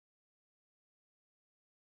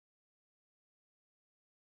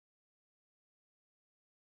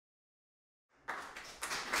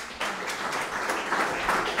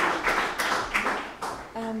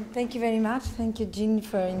Thank you very much. Thank you, Jean,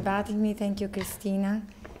 for inviting me. Thank you, Christina.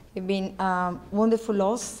 You've been a wonderful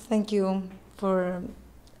host. Thank you for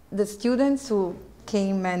the students who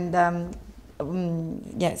came and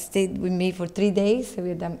stayed with me for 3 days. We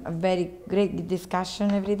had a very great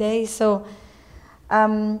discussion every day. So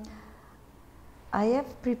I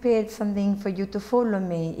have prepared something for you to follow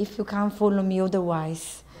me, if you can't follow me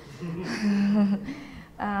otherwise.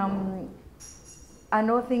 I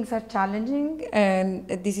know things are challenging, and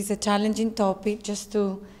this is a challenging topic. Just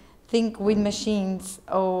to think with machines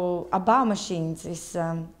or about machines is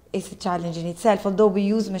a challenge in itself, although we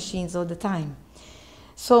use machines all the time.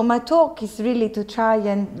 So my talk is really to try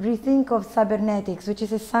and rethink of cybernetics, which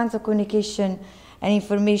is a science of communication and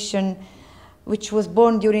information which was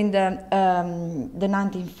born during the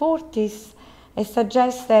 1940s. It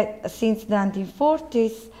suggests that since the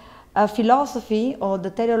 1940s, philosophy, or the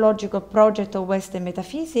teleological project of Western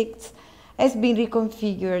metaphysics, has been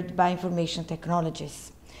reconfigured by information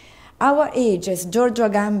technologies. Our age, as Giorgio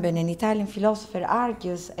Agamben, an Italian philosopher,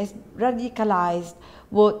 argues, has radicalized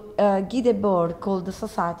what Guy Debord called the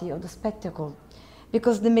society of the spectacle,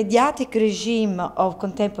 because the mediatic regime of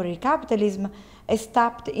contemporary capitalism has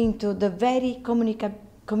tapped into the very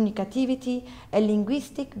communicativity and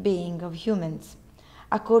linguistic being of humans.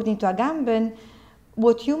 According to Agamben,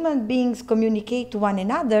 what human beings communicate to one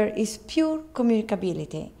another is pure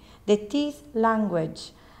communicability, that is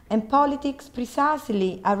language, and politics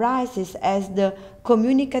precisely arises as the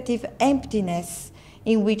communicative emptiness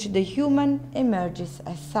in which the human emerges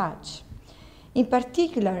as such. In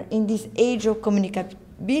particular, in this age of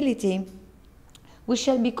communicability, we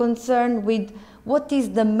shall be concerned with what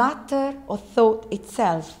is the matter of thought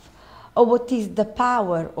itself, or what is the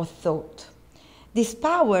power of thought. This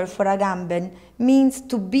power, for Agamben, means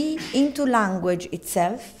to be into language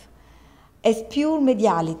itself as pure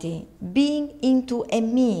mediality, being into a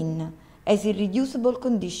mean as irreducible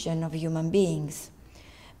condition of human beings.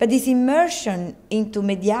 But this immersion into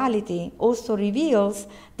mediality also reveals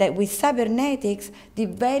that with cybernetics, the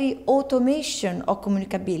very automation of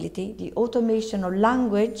communicability, the automation of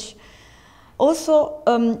language, also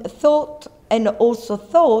thought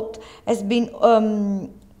has been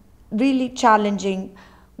really challenging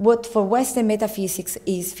what for Western metaphysics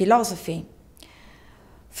is philosophy.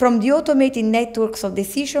 From the automated networks of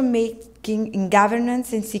decision-making in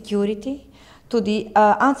governance and security, to the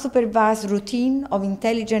unsupervised routine of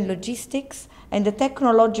intelligent logistics and the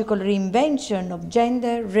technological reinvention of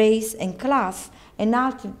gender, race, and class, and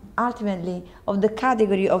ultimately of the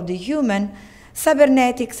category of the human,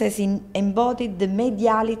 cybernetics has embodied the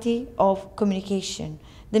mediality of communication,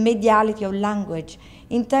 the mediality of language,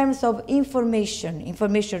 in terms of information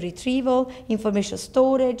retrieval, information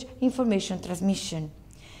storage, information transmission.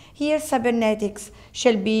 Here, cybernetics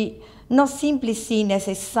shall be not simply seen as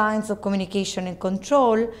a science of communication and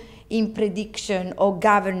control in prediction or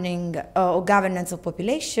governing or governance of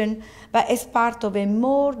population, but as part of a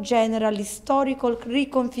more general historical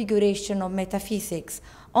reconfiguration of metaphysics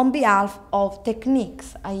on behalf of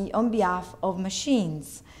techniques, i.e. on behalf of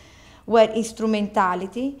machines, where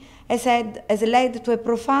instrumentality has led to a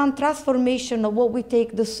profound transformation of what we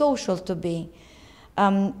take the social to be,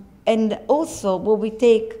 and also what we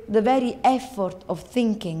take the very effort of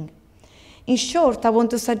thinking. In short, I want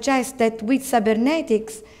to suggest that with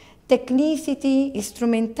cybernetics, technicity,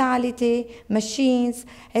 instrumentality, machines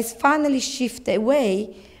has finally shifted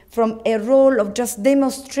away from a role of just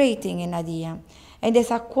demonstrating an idea, and has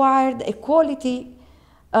acquired a quality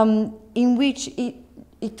in which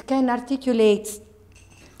it can articulate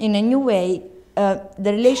in a new way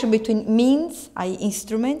the relation between means, i.e.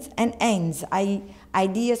 instruments, and ends, i.e.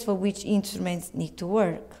 ideas for which instruments need to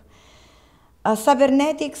work.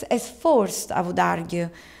 Cybernetics has forced, I would argue,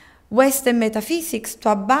 Western metaphysics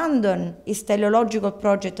to abandon its teleological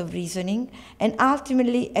project of reasoning, and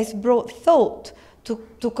ultimately has brought thought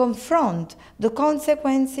to confront the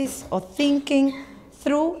consequences of thinking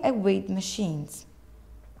through and with machines.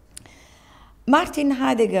 Martin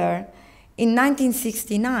Heidegger, in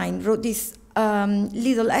 1969, wrote this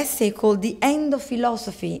little essay called The End of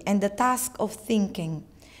Philosophy and the Task of Thinking.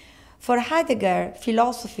 For Heidegger,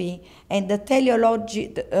 philosophy and the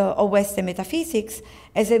teleology of Western metaphysics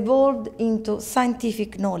has evolved into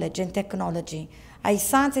scientific knowledge and technology.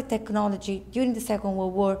 Science and technology during the Second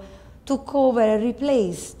World War took over and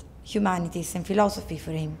replaced humanities and philosophy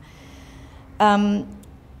for him.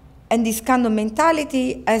 And this kind of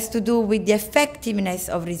mentality has to do with the effectiveness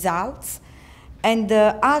of results and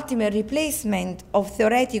the ultimate replacement of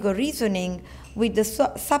theoretical reasoning with the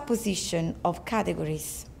supposition of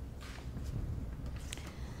categories.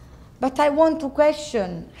 But I want to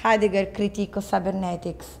question Heidegger's critique of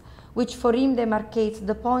cybernetics, which for him demarcates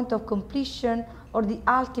the point of completion or the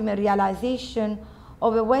ultimate realization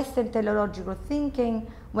of a Western teleological thinking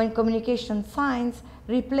when communication science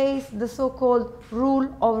replaced the so-called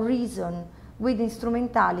rule of reason with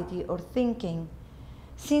instrumentality or thinking.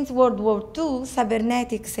 Since World War II,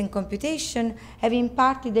 cybernetics and computation have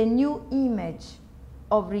imparted a new image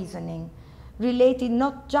of reasoning, related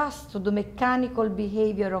not just to the mechanical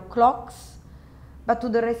behavior of clocks, but to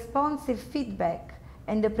the responsive feedback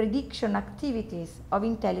and the prediction activities of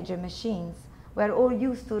intelligent machines. We are all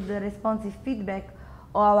used to the responsive feedback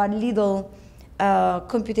of our little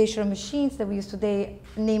computational machines that we use today,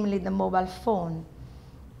 namely the mobile phone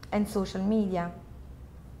and social media.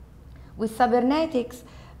 With cybernetics,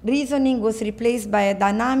 reasoning was replaced by a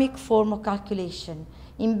dynamic form of calculation,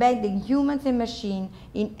 embedding humans and machines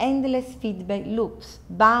in endless feedback loops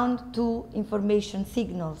bound to information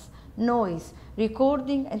signals, noise,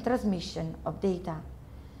 recording and transmission of data.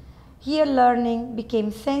 Here learning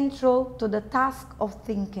became central to the task of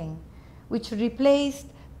thinking, which replaced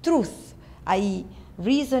truth, i.e.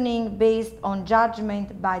 reasoning based on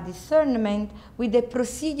judgment by discernment, with a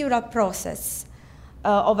procedural process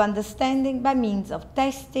of understanding by means of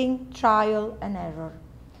testing, trial and error.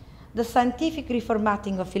 The scientific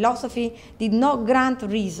reformatting of philosophy did not grant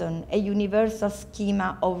reason a universal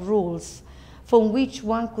schema of rules from which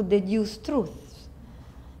one could deduce truth.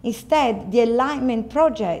 Instead, the Enlightenment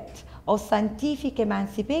project of scientific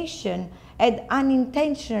emancipation had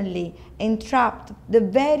unintentionally entrapped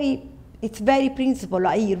its very principle,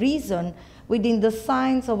 i.e. reason, within the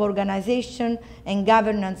science of organization and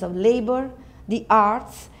governance of labor, the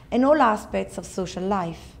arts, and all aspects of social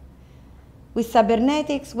life. With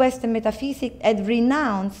cybernetics, Western metaphysics had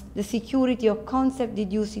renounced the security of concept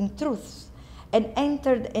deducing truths and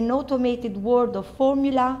entered an automated world of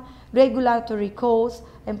formula, regulatory cause,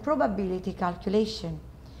 and probability calculation.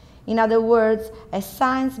 In other words, as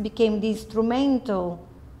science became the instrumental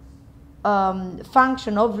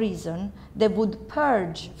function of reason that would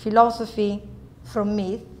purge philosophy from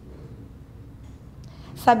myth,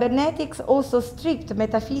 cybernetics also stripped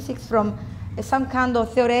metaphysics from some kind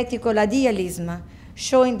of theoretical idealism,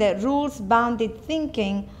 showing that rules-bounded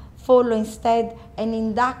thinking follow instead an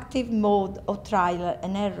inductive mode of trial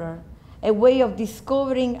and error, a way of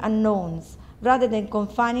discovering unknowns rather than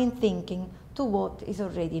confining thinking to what is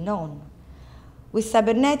already known. With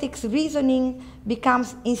cybernetics, reasoning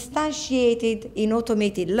becomes instantiated in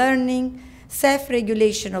automated learning,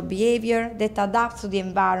 self-regulation of behavior that adapts to the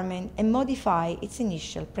environment and modify its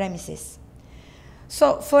initial premises.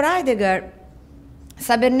 So for Heidegger,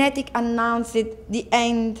 cybernetics announced the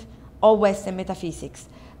end of Western metaphysics,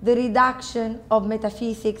 the reduction of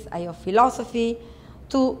metaphysics, i.e. of philosophy,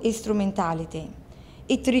 to instrumentality.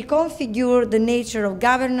 It reconfigured the nature of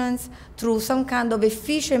governance through some kind of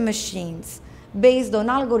efficient machines based on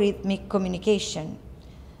algorithmic communication.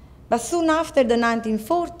 But soon after the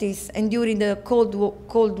 1940s and during the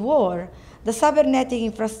Cold War, the cybernetic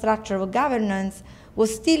infrastructure of governance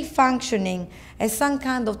was still functioning as some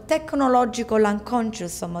kind of technological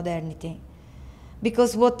unconscious of modernity.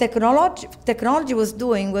 Because what technology was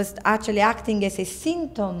doing was actually acting as a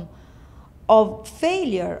symptom of the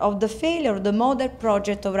failure of the modern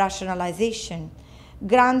project of rationalization,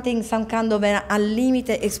 granting some kind of an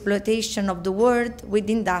unlimited exploitation of the world with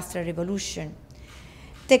the Industrial Revolution.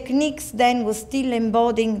 Techniques then was still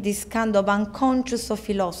embodying this kind of unconscious of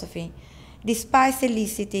philosophy, despite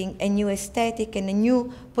eliciting a new aesthetic and a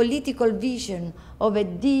new political vision of a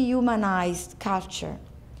dehumanized culture.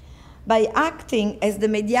 By acting as the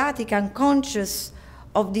mediatic unconscious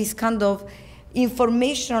of this kind of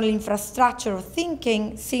informational infrastructure of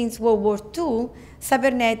thinking since World War II,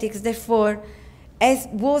 cybernetics, therefore,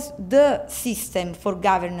 was the system for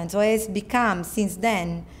governance, or has become, since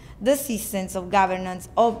then, the systems of governance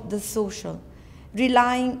of the social,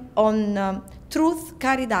 relying on truth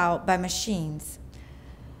carried out by machines.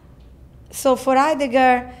 So for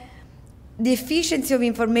Heidegger, the efficiency of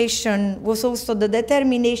information was also the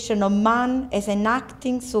determination of man as an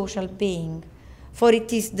acting social being, for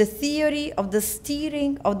it is the theory of the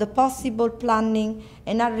steering of the possible planning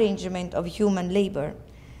and arrangement of human labor.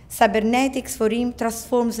 Cybernetics for him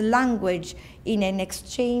transforms language in an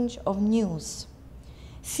exchange of news.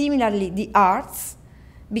 Similarly, the arts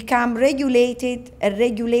become regulated and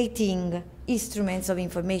regulating instruments of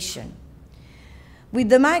information. With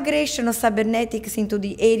the migration of cybernetics into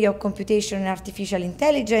the area of computation and artificial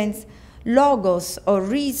intelligence, logos or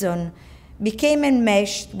reason became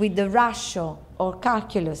enmeshed with the ratio or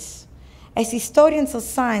calculus. As historians of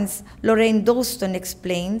science Lorraine Dalston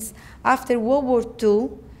explains, after World War II,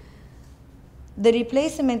 the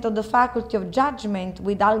replacement of the faculty of judgment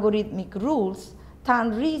with algorithmic rules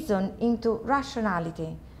turned reason into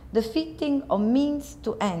rationality, the fitting of means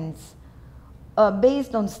to ends,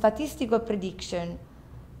 based on statistical prediction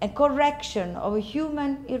and correction of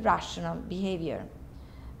human irrational behavior.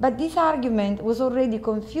 But this argument was already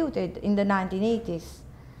confuted in the 1980s,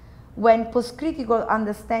 when post-critical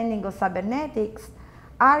understanding of cybernetics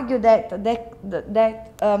argued that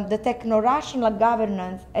the techno-rational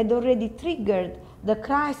governance had already triggered the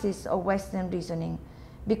crisis of Western reasoning,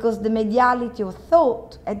 because the mediality of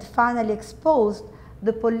thought had finally exposed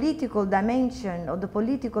the political dimension or the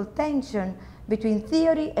political tension between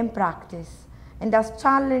theory and practice, and thus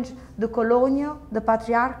challenged the colonial, the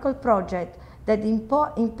patriarchal project that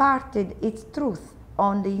imparted its truth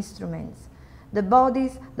on the instruments, the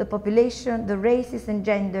bodies, the population, the races and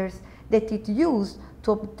genders that it used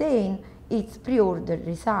to obtain its preordered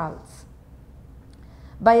results.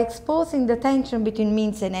 By exposing the tension between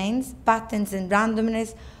means and ends, patterns and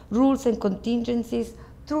randomness, rules and contingencies,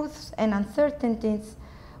 truths and uncertainties,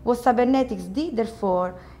 what cybernetics did,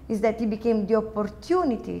 therefore, is that it became the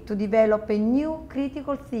opportunity to develop a new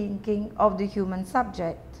critical thinking of the human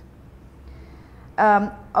subject,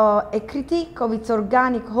 a critique of its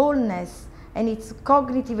organic wholeness and its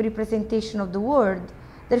cognitive representation of the world,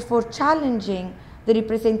 therefore challenging the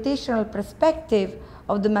representational perspective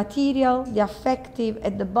of the material, the affective,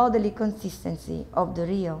 and the bodily consistency of the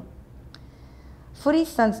real. For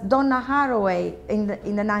instance, Donna Haraway in the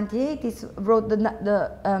 1980s wrote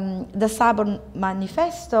the Cyborg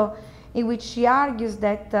Manifesto, in which she argues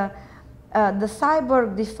that the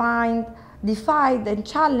cyborg defied and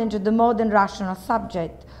challenged the modern rational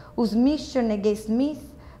subject, whose mission against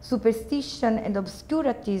myth, superstition, and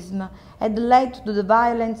obscurantism had led to the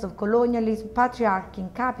violence of colonialism, patriarchy,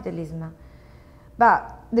 and capitalism.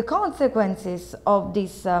 But the consequences of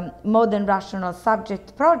this modern rational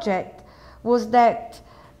subject project was that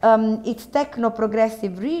its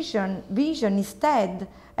techno-progressive vision instead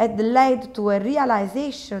had led to a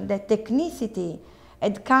realization that technicity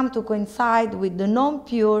had come to coincide with the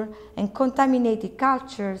non-pure and contaminated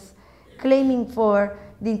cultures, claiming for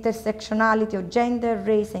the intersectionality of gender,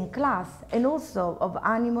 race, and class, and also of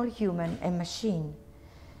animal, human, and machine.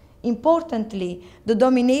 Importantly, the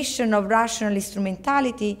domination of rational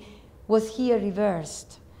instrumentality was here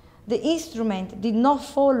reversed. The instrument did not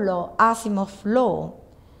follow Asimov's law,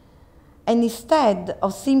 and instead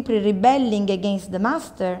of simply rebelling against the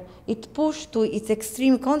master, it pushed to its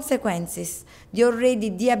extreme consequences the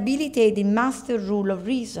already debilitating master rule of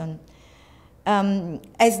reason,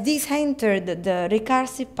 as this entered the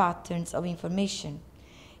recursive patterns of information.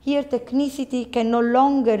 Here, technicity can no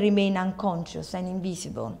longer remain unconscious and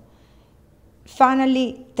invisible.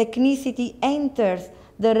 Finally, technicity enters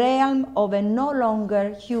the realm of a no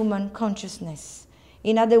longer human consciousness.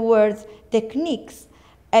 In other words, techniques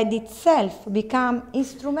had itself become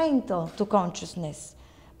instrumental to consciousness,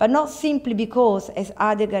 but not simply because, as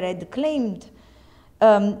Heidegger had claimed,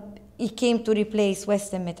 it came to replace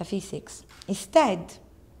Western metaphysics. Instead,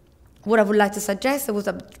 what I would like to suggest, and what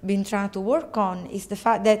I've been trying to work on, is the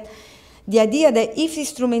fact that the idea that if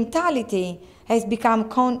instrumentality has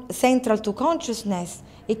become central to consciousness,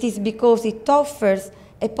 it is because it offers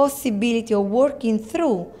a possibility of working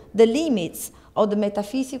through the limits of the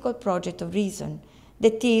metaphysical project of reason,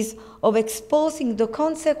 that is, of exposing the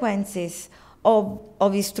consequences of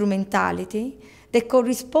instrumentality that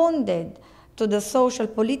corresponded to the social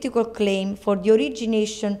political claim for the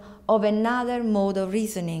origination of another mode of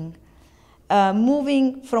reasoning,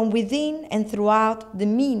 moving from within and throughout the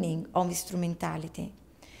meaning of instrumentality.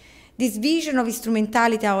 This vision of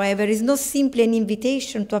instrumentality, however, is not simply an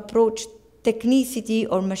invitation to approach technicity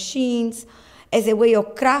or machines as a way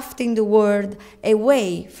of crafting the world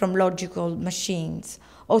away from logical machines,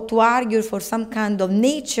 or to argue for some kind of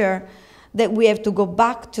nature that we have to go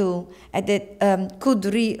back to and that could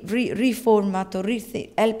reformat or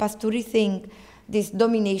help us to rethink this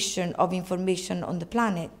domination of information on the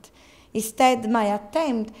planet. Instead, my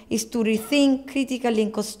attempt is to rethink critically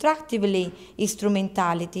and constructively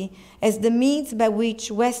instrumentality as the means by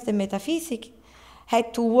which Western metaphysics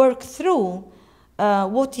had to work through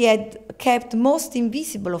what he had kept most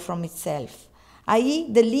invisible from itself, i.e.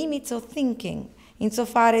 the limits of thinking,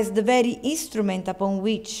 insofar as the very instrument upon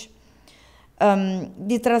which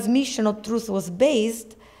the transmission of truth was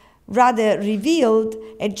based rather revealed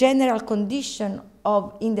a general condition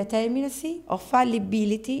of indeterminacy, of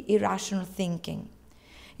fallibility, irrational thinking.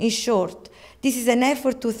 In short, this is an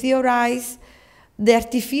effort to theorize the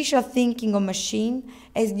artificial thinking of machine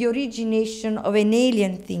as the origination of an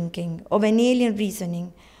alien thinking, of an alien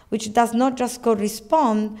reasoning, which does not just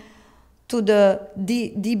correspond to the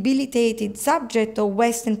debilitated subject of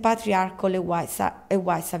Western patriarchal and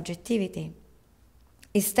white subjectivity.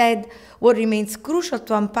 Instead, what remains crucial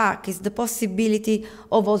to unpack is the possibility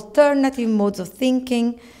of alternative modes of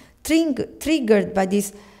thinking triggered by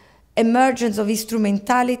this emergence of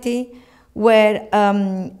instrumentality, where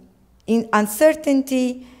in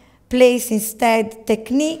uncertainty place instead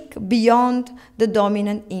technique beyond the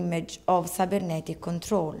dominant image of cybernetic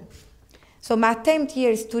control. So my attempt here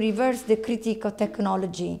is to reverse the critique of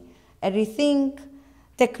technology and rethink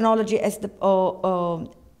technology as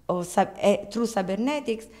through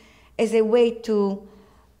cybernetics as a way to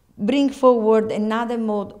bring forward another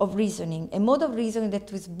mode of reasoning, a mode of reasoning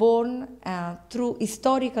that was born through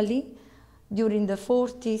historically during the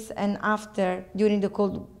 40s and after, during the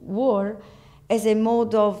Cold War, as a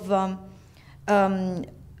mode of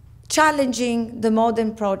challenging the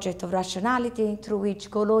modern project of rationality through which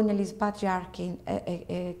colonialism, patriarchy,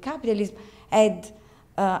 capitalism had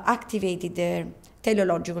activated their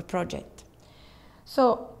teleological project.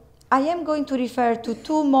 So I am going to refer to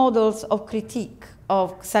two models of critique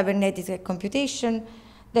of cybernetic computation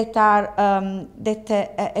that are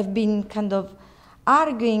have been kind of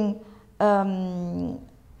arguing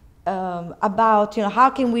about, you know, how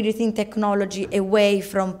can we rethink technology away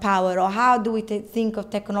from power, or how do we think of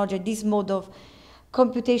technology, this mode of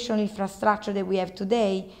computational infrastructure that we have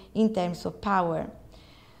today, in terms of power.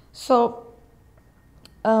 So,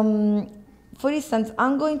 for instance,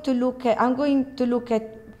 I'm going to look at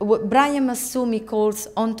what Brian Massumi calls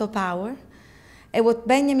onto-power, and what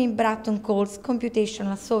Benjamin Bratton calls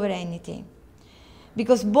computational sovereignty,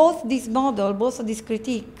 because both these models, both of this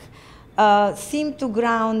critique, seem to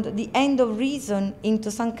ground the end of reason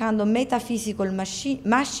into some kind of metaphysical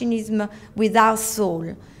machinism without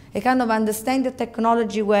soul, a kind of understanding of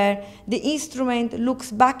technology where the instrument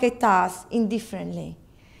looks back at us indifferently.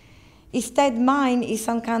 Instead, mine is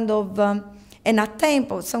some kind of an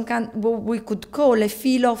attempt, or some kind what we could call a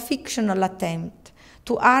philo-fictional attempt,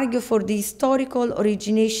 to argue for the historical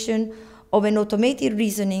origination of an automated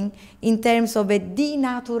reasoning in terms of a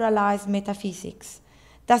denaturalized metaphysics,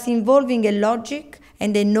 thus involving a logic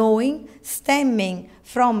and a knowing stemming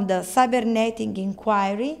from the cybernetic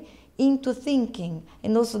inquiry into thinking,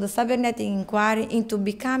 and also the cybernetic inquiry into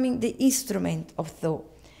becoming the instrument of thought.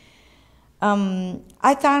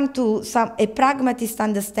 I turn to a pragmatist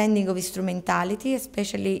understanding of instrumentality,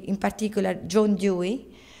 especially in particular John Dewey,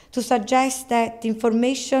 to suggest that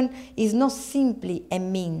information is not simply a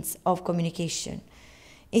means of communication.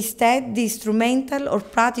 Instead, the instrumental or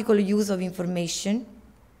practical use of information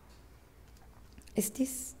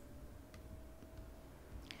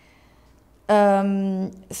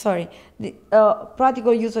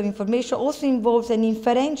practical use of information also involves an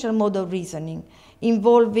inferential mode of reasoning,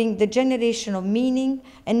 involving the generation of meaning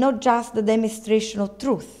and not just the demonstration of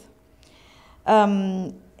truth.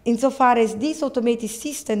 Insofar as this automated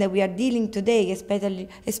system that we are dealing today,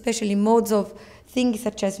 especially modes of thinking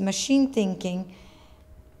such as machine thinking,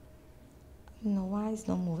 why it's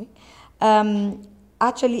not moving,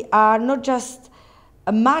 actually are not just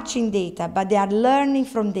matching data, but they are learning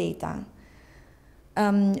from data.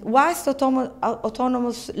 Whilst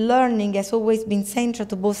autonomous learning has always been central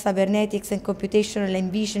to both cybernetics and computational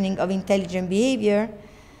envisioning of intelligent behavior,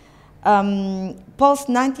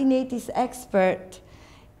 post-1980s expert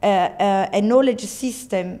and knowledge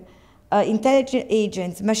system, intelligent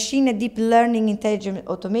agents, machine and deep learning intelligent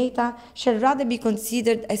automata shall rather be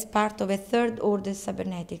considered as part of a third-order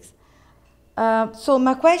cybernetics. So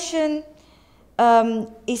my question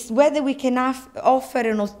is whether we can offer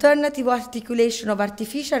an alternative articulation of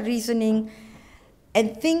artificial reasoning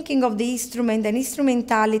and thinking of the instrument and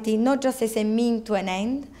instrumentality not just as a mean to an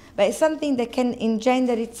end, but as something that can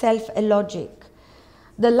engender itself a logic.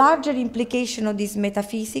 The larger implication of this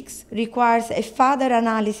metaphysics requires a further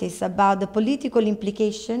analysis about the political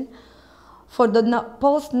implication for the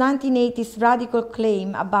post-1980s radical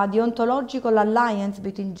claim about the ontological alliance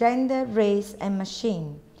between gender, race, and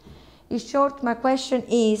machine. In short, my question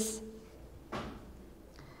is,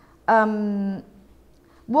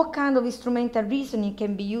 what kind of instrumental reasoning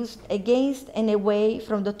can be used against and away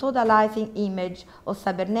from the totalizing image of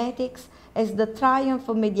cybernetics as the triumph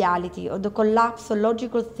of mediality, or the collapse of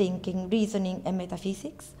logical thinking, reasoning, and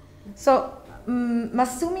metaphysics? So,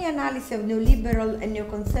 Massumi analysis of neoliberal and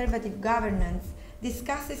neoconservative governance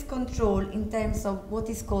discusses control in terms of what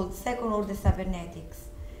is called second-order cybernetics.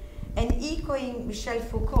 And echoing Michel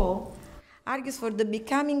Foucault, argues for the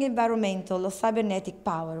becoming environmental of cybernetic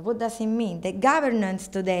power. What does it mean? That governance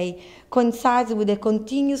today coincides with a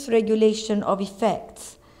continuous regulation of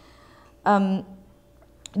effects,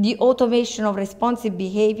 the automation of responsive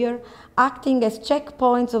behavior, acting as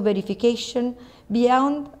checkpoints of verification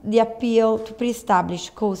beyond the appeal to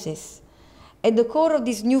pre-established causes. At the core of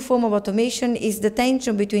this new form of automation is the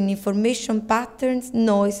tension between information patterns,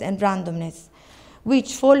 noise, and randomness,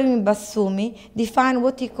 which, following Bassumi, define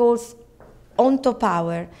what he calls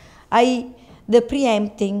ontopower, i.e., the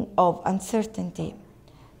preempting of uncertainty.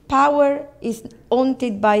 Power is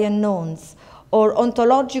haunted by unknowns, or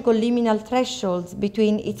ontological liminal thresholds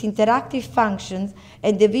between its interactive functions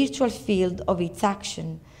and the virtual field of its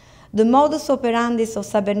action. The modus operandi of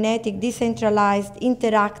cybernetic, decentralized,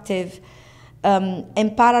 interactive,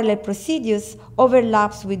 and parallel procedures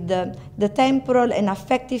overlaps with the temporal and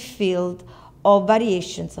affective field of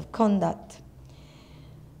variations of conduct.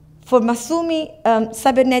 For Bassumi,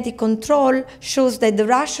 cybernetic control shows that the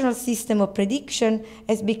rational system of prediction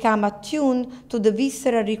has become attuned to the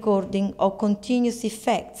visceral recording of continuous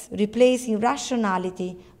effects, replacing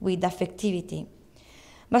rationality with affectivity.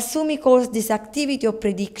 Bassumi calls this activity of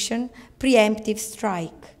prediction preemptive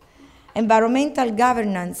strike. Environmental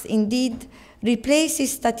governance indeed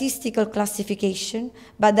replaces statistical classification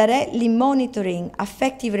by directly monitoring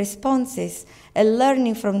affective responses and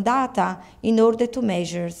learning from data in order to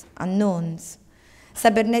measure unknowns.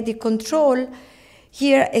 Cybernetic control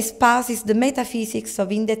here espouses the metaphysics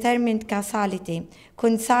of indeterminate causality,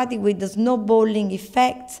 coinciding with the snowballing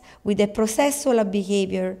effects with the processual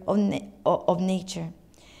behavior of nature.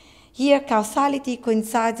 Here, causality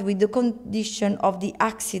coincides with the condition of the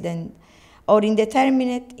accident, or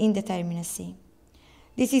indeterminate indeterminacy.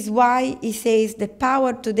 This is why he says that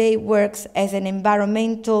power today works as an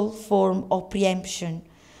environmental form of preemption,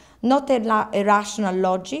 not a rational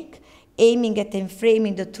logic aiming at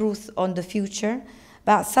enframing the truth on the future,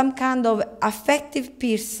 but some kind of affective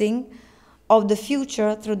piercing of the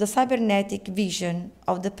future through the cybernetic vision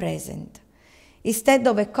of the present. Instead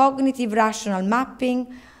of a cognitive rational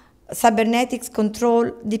mapping, cybernetics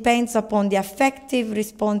control depends upon the affective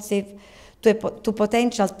responsive to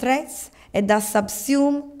potential threats and thus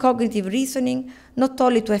subsume cognitive reasoning not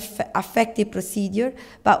only to affective procedure,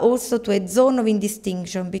 but also to a zone of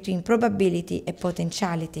indistinction between probability and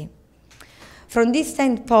potentiality. From this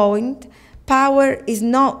standpoint, power is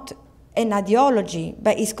not an ideology,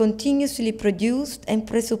 but is continuously produced and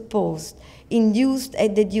presupposed, induced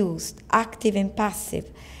and deduced, active and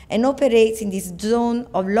passive, and operates in this zone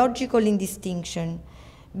of logical indistinction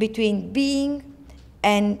between being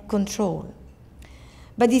and control.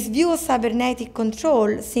 But this view of cybernetic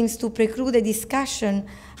control seems to preclude a discussion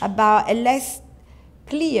about a less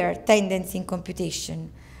clear tendency in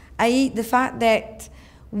computation, i.e. the fact that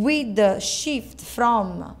with the shift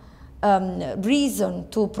from reason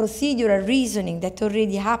to procedural reasoning that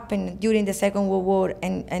already happened during the Second World War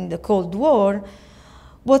and the Cold War,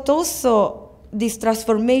 what also this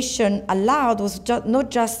transformation allowed was not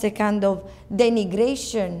just a kind of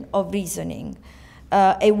denigration of reasoning,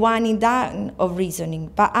 a winding down of reasoning,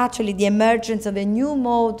 but actually the emergence of a new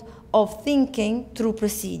mode of thinking through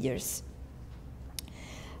procedures.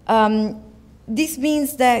 This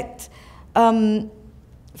means that,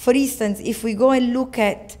 for instance, if we go and look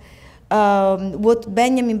at what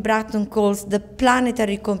Benjamin Bratton calls the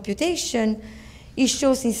planetary computation, it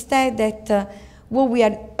shows instead that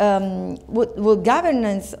what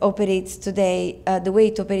governance operates today, the way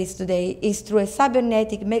it operates today, is through a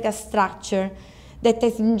cybernetic megastructure that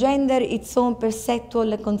has engendered its own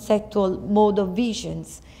perceptual and conceptual mode of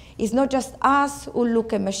visions. It's not just us who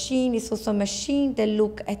look at machine, it's also machine that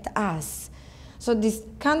look at us. So this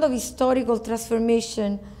kind of historical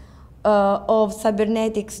transformation of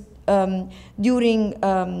cybernetics during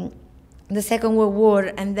the Second World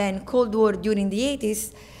War and then Cold War during the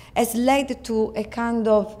 80s has led to a kind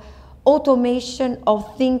of automation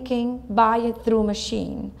of thinking by and through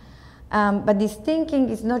machine. But this thinking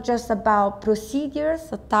is not just about procedures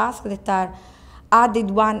or tasks that are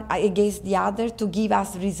added one against the other to give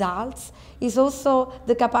us results. It's also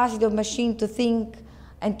the capacity of machine to think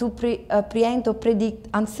and to preempt or predict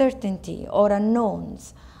uncertainty or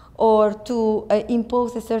unknowns, or to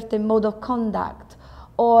impose a certain mode of conduct,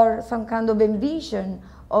 or some kind of envision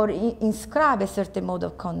or inscribe a certain mode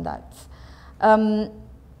of conduct. And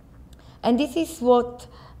this is what,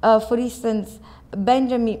 for instance,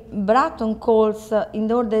 Benjamin Bratton calls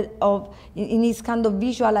in his kind of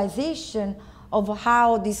visualization of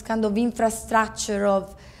how this kind of infrastructure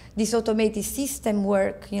of this automated system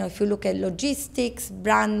work. You know, if you look at logistics,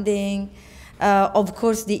 branding, of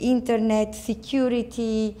course the internet,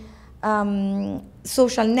 security,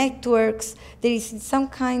 social networks, there is some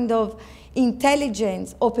kind of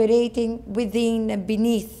intelligence operating within and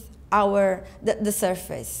beneath the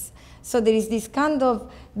surface. So there is this kind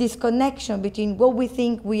of disconnection between what we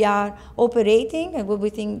think we are operating and what we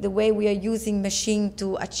think the way we are using machine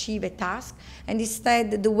to achieve a task, and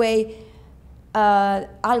instead the way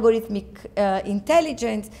algorithmic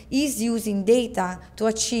intelligence is using data to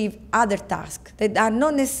achieve other tasks that are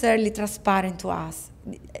not necessarily transparent to us.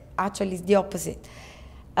 Actually, it's the opposite.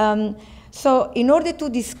 So in order to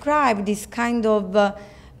describe this kind of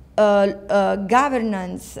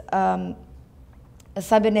governance,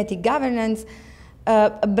 cybernetic governance,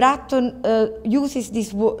 Bratton uses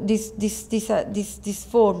this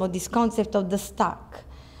form or this concept of the stack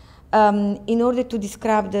in order to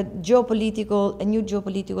describe the geopolitical and new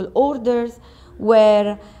geopolitical orders,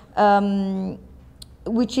 where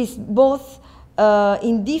which is both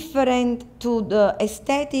indifferent to the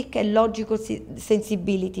aesthetic and logical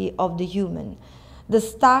sensibility of the human. The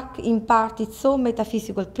stack imparts its own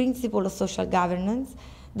metaphysical principle of social governance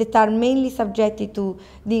that are mainly subjected to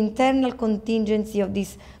the internal contingency of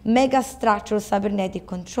this megastructural cybernetic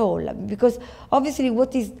control. Because obviously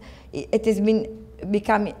what is, it has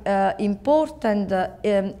become important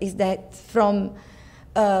is that from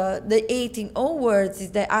the 18 onwards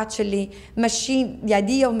is that actually the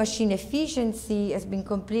idea of machine efficiency has been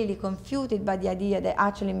completely confuted by the idea that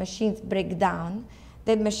actually machines break down,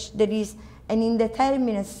 that there is an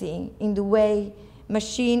indeterminacy in the way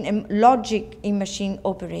machine and logic in machine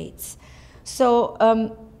operates. So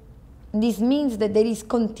this means that there is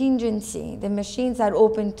contingency. The machines are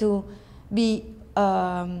open to be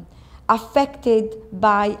affected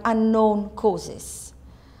by unknown causes.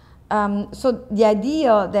 So the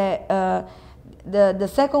idea that the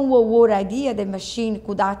Second World War idea that machine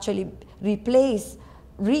could actually replace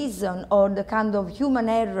reason or the kind of human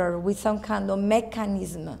error with some kind of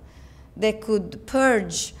mechanism that could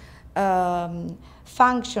purge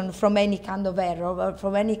function from any kind of error or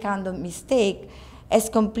from any kind of mistake has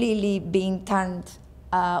completely been turned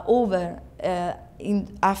over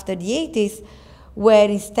after the 80s, where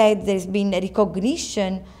instead there's been a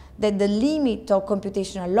recognition that the limit of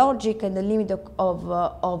computational logic and the limit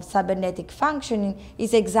of cybernetic functioning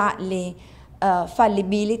is exactly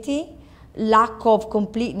fallibility, lack of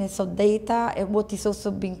completeness of data, and what is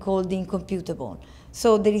also being called the incomputable.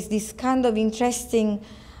 So there is this kind of interesting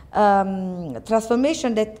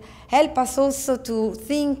transformation that help us also to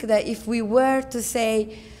think that if we were to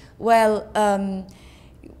say, well,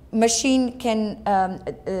 machine can,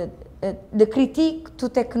 the critique to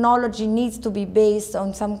technology needs to be based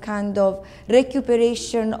on some kind of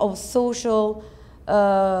recuperation of social,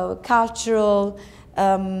 cultural,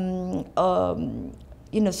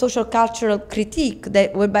 social cultural critique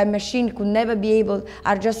that whereby machine could never be able,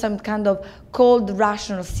 are just some kind of cold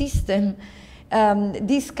rational system.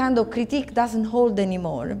 This kind of critique doesn't hold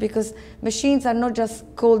anymore, because machines are not just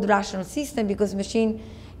cold rational system, because machine,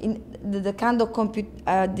 in the kind of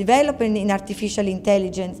development in artificial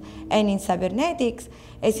intelligence and in cybernetics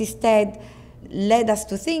has instead led us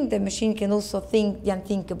to think that machine can also think the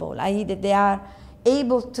unthinkable, i.e. that they are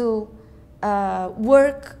able to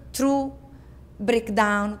work through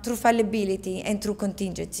breakdown, through fallibility, and through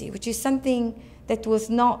contingency, which is something that was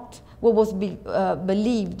not what was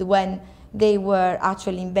believed when they were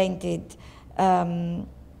actually invented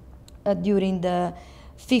during the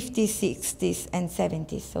 50s, 60s, and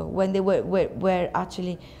 70s. So when they were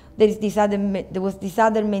actually, there was this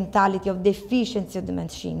other mentality of the efficiency of the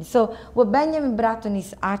machine. So what Benjamin Bratton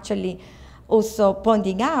is actually also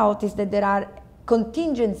pointing out is that there are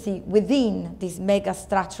contingency within this mega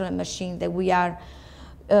structural machine that we are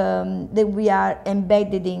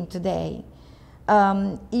embedded in today.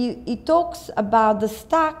 He talks about the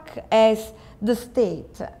stack as the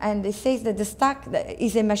state, and he says that the stack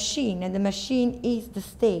is a machine, and the machine is the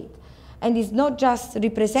state, and it's not just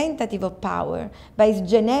representative of power, but it's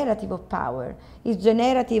generative of power. It's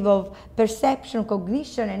generative of perception,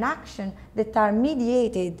 cognition, and action that are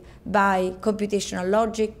mediated by computational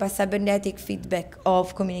logic, by cybernetic feedback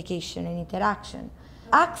of communication and interaction.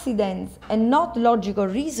 Accidents and not logical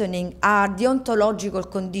reasoning are the ontological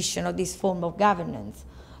condition of this form of governance.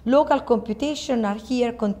 Local computation are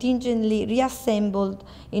here contingently reassembled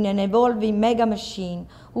in an evolving mega machine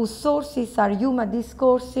whose sources are human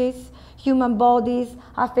discourses, human bodies,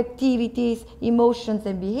 affectivities, emotions,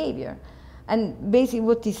 and behavior. And basically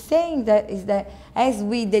what he's saying is that as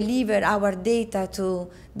we deliver our data to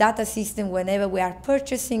data system whenever we are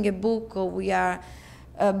purchasing a book, or we are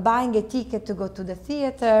buying a ticket to go to the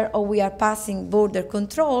theater, or we are passing border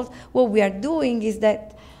controls, what we are doing is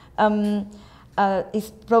that is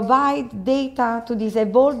provide data to this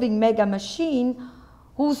evolving mega machine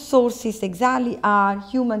whose sources exactly are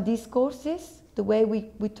human discourses, the way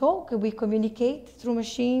we talk, we communicate through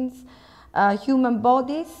machines, human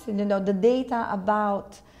bodies, the data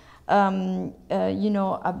about about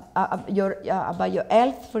your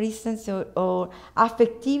health, for instance, or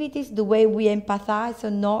affectivities, the way we empathize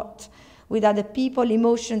or not with other people,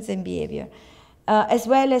 emotions and behavior, as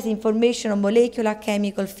well as information on molecular,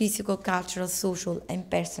 chemical, physical, cultural, social, and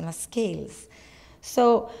personal scales.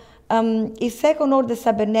 So if second-order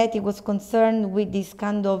cybernetic was concerned with this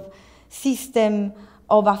kind of system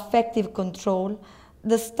of affective control,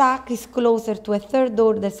 the stack is closer to a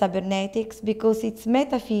third-order cybernetics because its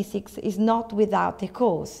metaphysics is not without a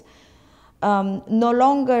cause. No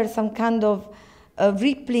longer some kind of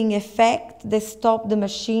rippling effect that stops the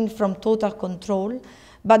machine from total control,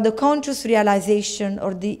 but the conscious realization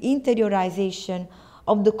or the interiorization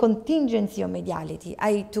of the contingency of mediality.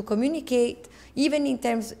 To communicate, even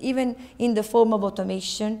in the form of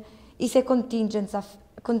automation, is a contingent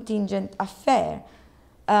affair.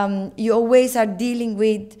 You always are dealing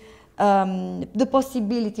with the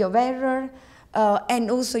possibility of error, and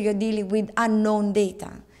also you're dealing with unknown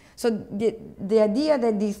data. So the idea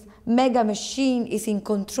that this mega machine is in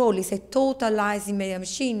control, is a totalizing mega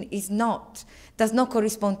machine, does not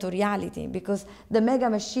correspond to reality, because the mega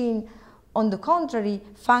machine, on the contrary,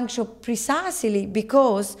 functions precisely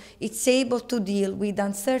because it's able to deal with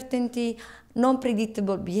uncertainty,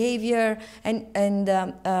 non-predictable behavior, and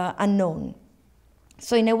unknown.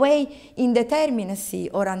 So in a way, indeterminacy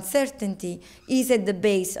or uncertainty is at the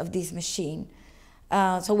base of this machine.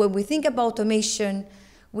 So when we think about automation,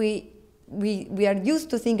 we are used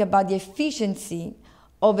to think about the efficiency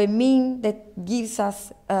of a mean that gives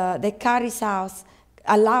us,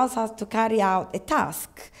 allows us to carry out a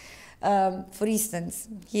task. For instance,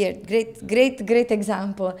 here, great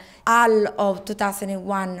example, HAL of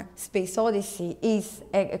 2001 Space Odyssey is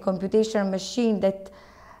a computational machine that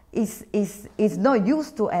is not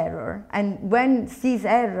used to error, and when sees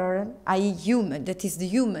error, i.e. human, that is the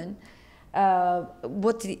human,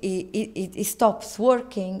 it stops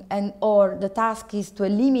working, or the task is to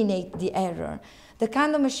eliminate the error. The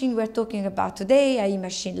kind of machine we're talking about today, i.e.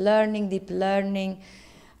 machine learning, deep learning,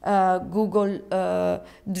 Google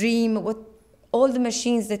Dream, all the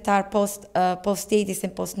machines that are post-80s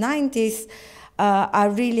and post-90s are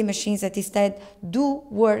really machines that instead do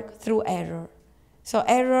work through error. So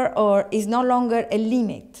error is no longer a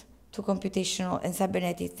limit to computational and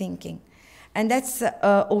cybernetic thinking. And that's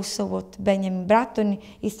also what Benjamin Bratton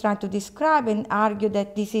is trying to describe, and argue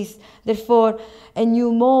that this is therefore a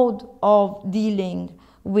new mode of dealing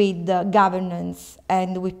with governance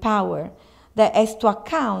and with power that has to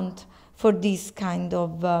account for this kind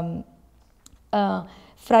of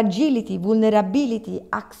fragility, vulnerability,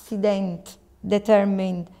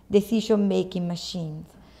 accident-determined decision-making machines.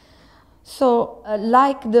 So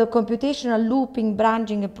like the computational looping,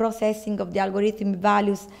 branching, and processing of the algorithmic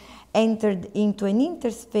values entered into an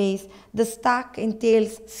interface, the stack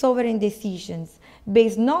entails sovereign decisions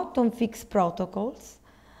based not on fixed protocols,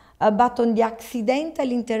 but on the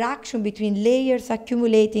accidental interaction between layers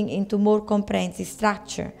accumulating into more comprehensive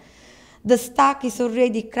structure. The stack is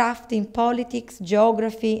already crafting politics,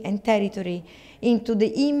 geography, and territory into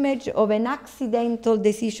the image of an accidental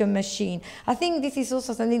decision machine. I think this is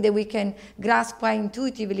also something that we can grasp quite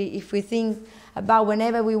intuitively if we think about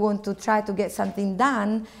whenever we want to try to get something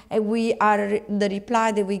done, and the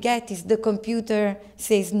reply that we get is the computer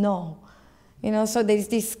says no. So there is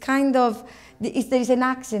this kind of, if there is an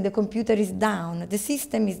accident, the computer is down, the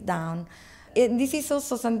system is down. This is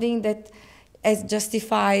also something that has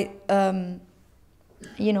justified,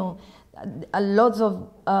 lots of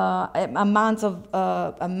amounts of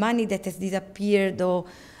money that has disappeared or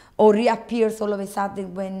reappears all of a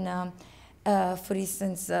sudden when, for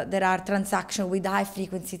instance, there are transactions with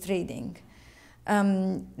high-frequency trading.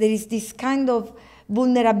 There is this kind of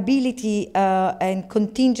vulnerability and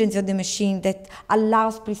contingency of the machine that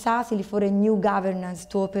allows precisely for a new governance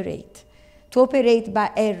to operate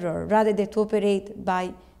by error rather than to operate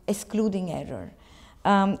by excluding error.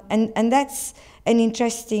 And that's an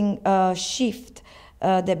interesting shift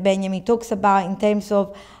that Benjamin talks about in terms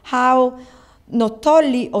of how not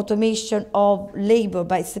only automation of labor,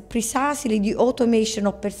 but it's precisely the automation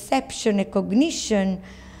of perception and cognition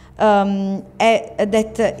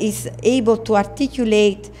that is able to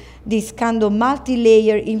articulate this kind of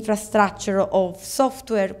multi-layer infrastructure of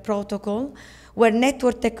software protocol, where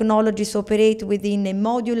network technologies operate within a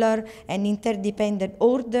modular and interdependent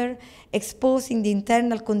order, exposing the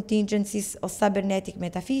internal contingencies of cybernetic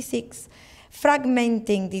metaphysics,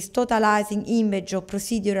 fragmenting this totalizing image of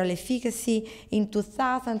procedural efficacy into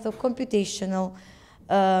thousands of computational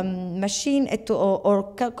machine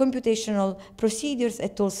or computational procedures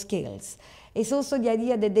at all scales. It's also the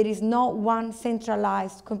idea that there is no one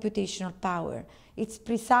centralized computational power. It's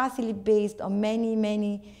precisely based on many,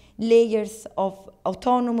 many layers of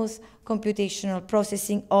autonomous computational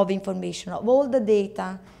processing of information, of all the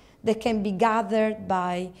data that can be gathered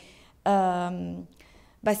by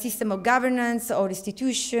system of governance or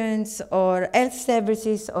institutions or health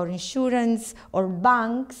services or insurance or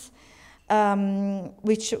banks,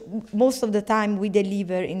 which most of the time we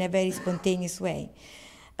deliver in a very spontaneous way.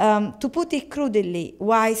 To put it crudely,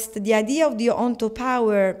 whilst the idea of the onto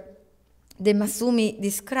power that Masumi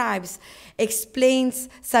describes explains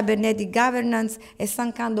cybernetic governance as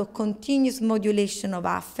some kind of continuous modulation of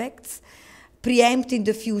affects, preempting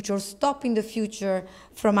the future, stopping the future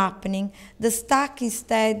from happening, the stack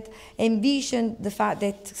instead envisioned the fact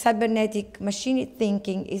that cybernetic machine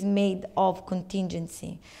thinking is made of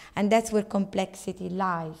contingency, and that's where complexity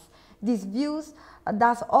lies. These views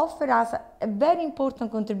thus offer us a very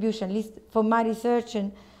important contribution, at least for my research,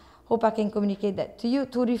 and hope I can communicate that to you,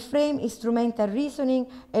 to reframe instrumental reasoning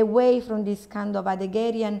away from this kind of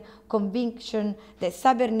Heideggerian conviction that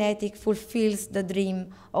cybernetic fulfills the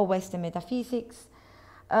dream of Western metaphysics.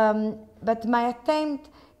 But my attempt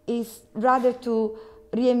is rather to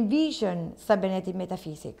re-envision cybernetic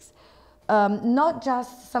metaphysics, not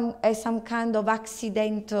just as some kind of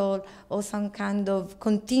accidental or some kind of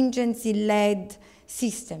contingency-led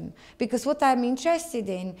system, because what I'm interested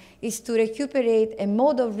in is to recuperate a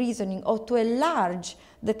mode of reasoning or to enlarge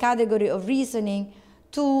the category of reasoning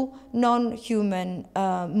to non-human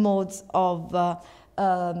modes of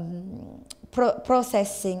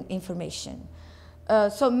processing information.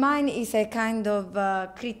 So mine is a kind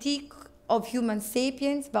of critique of human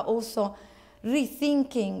sapiens, but also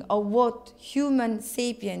rethinking of what human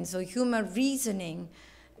sapiens or human reasoning,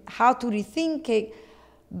 how to rethink it,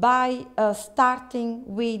 by starting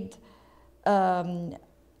with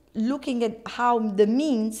looking at how the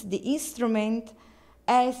means, the instrument,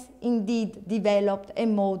 has indeed developed a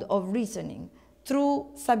mode of reasoning through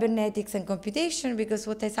cybernetics and computation, because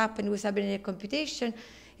what has happened with cybernetic computation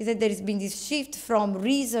is that there has been this shift from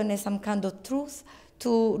reason as some kind of truth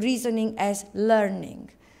to reasoning as learning.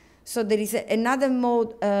 So there is another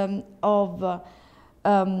mode of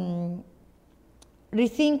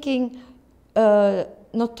rethinking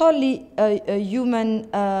not only human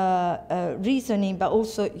reasoning, but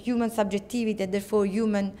also human subjectivity, and therefore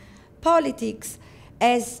human politics,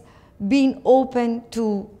 as being open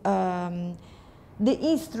to the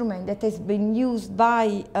instrument that has been used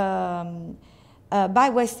by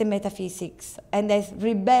Western metaphysics and has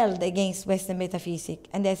rebelled against Western metaphysics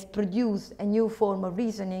and has produced a new form of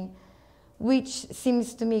reasoning, which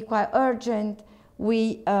seems to me quite urgent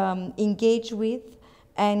we engage with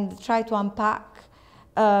and try to unpack,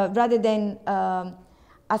 rather than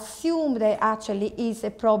assume that actually is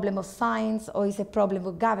a problem of science or is a problem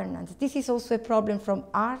of governance. This is also a problem from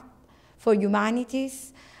art, for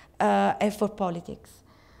humanities, and for politics.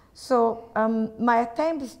 So my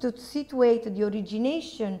attempt is to situate the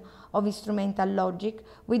origination of instrumental logic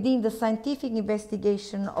within the scientific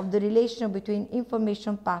investigation of the relation between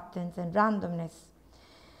information patterns and randomness.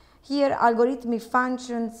 Here, algorithmic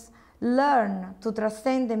functions learn to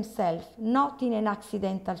transcend themselves, not in an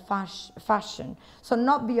accidental fashion, so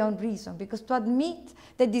not beyond reason, because to admit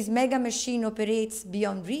that this mega machine operates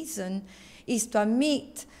beyond reason is to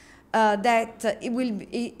admit that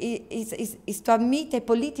is to admit a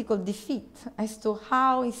political defeat as to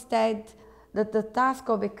how instead that the task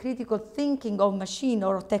of a critical thinking of machine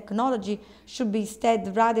or technology should be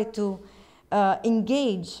instead rather to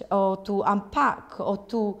engage or to unpack or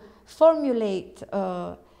to formulate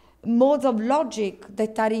modes of logic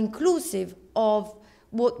that are inclusive of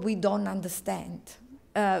what we don't understand,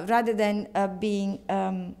 rather than being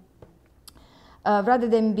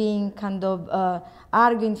kind of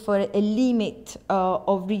arguing for a limit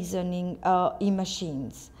of reasoning in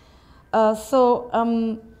machines.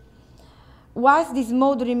 Whilst this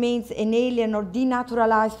mode remains an alien or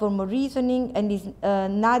denaturalized form of reasoning and is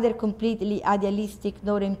neither completely idealistic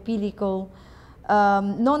nor empirical,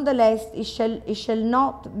 nonetheless, it shall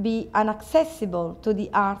not be inaccessible to the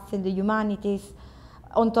arts and the humanities,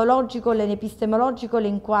 ontological and epistemological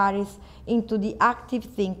inquiries into the active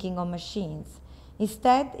thinking of machines.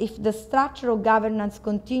 Instead, if the structure of governance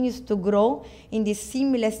continues to grow in this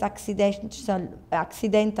seamless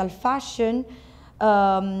accidental fashion,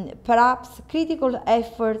 perhaps critical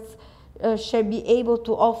efforts shall be able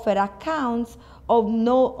to offer accounts of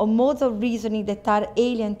modes of reasoning that are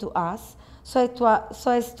alien to us,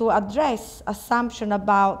 so as to address assumptions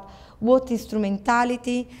about what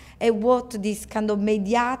instrumentality and what this kind of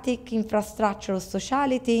mediatic infrastructure of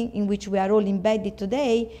sociality in which we are all embedded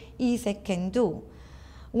today is and can do.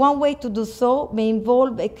 One way to do so may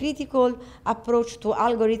involve a critical approach to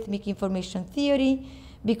algorithmic information theory,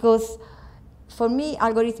 because for me,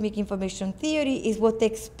 algorithmic information theory is what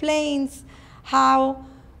explains how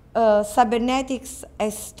cybernetics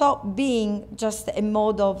has stopped being just a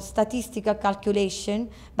mode of statistical calculation,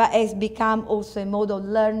 but has become also a mode of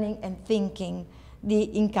learning and thinking,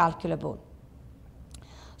 the incalculable.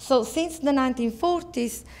 So since the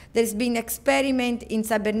 1940s, there's been experiment in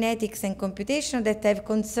cybernetics and computation that have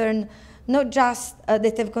concerned not just,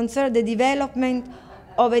 that have concerned the development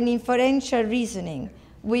of an inferential reasoning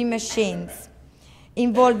with machines,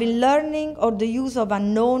 involving learning or the use of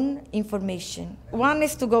unknown information. One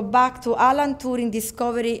is to go back to Alan Turing's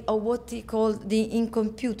discovery of what he called the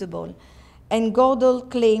incomputable, and Gödel's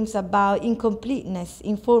claims about incompleteness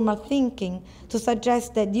in formal thinking to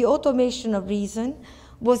suggest that the automation of reason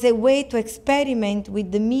was a way to experiment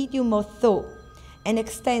with the medium of thought and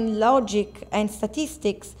extend logic and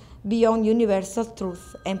statistics beyond universal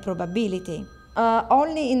truth and probability.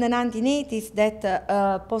 Only in the 1980s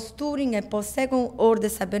that post-Turing and post-second order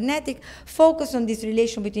cybernetic focused on this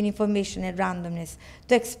relation between information and randomness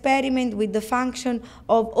to experiment with the function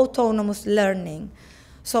of autonomous learning.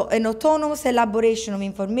 So an autonomous elaboration of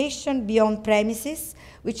information beyond premises,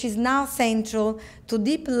 which is now central to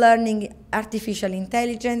deep learning artificial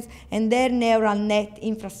intelligence and their neural net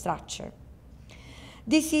infrastructure.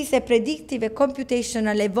 This is a predictive, a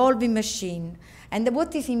computational evolving machine. And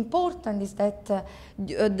what is important is that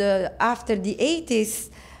after the 80s,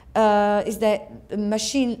 is that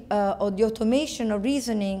machine or the automation of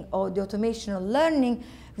reasoning or the automation of learning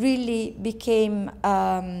really became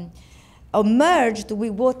merged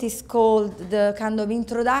with what is called the kind of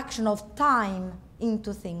introduction of time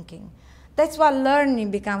into thinking. That's why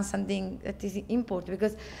learning becomes something that is important,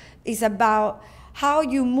 because it's about how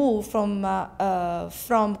you move from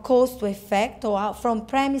cause to effect, or from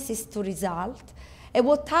premises to result. And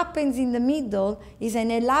what happens in the middle is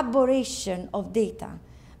an elaboration of data.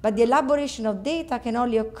 But the elaboration of data can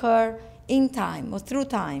only occur in time or through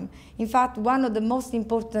time. In fact, one of the most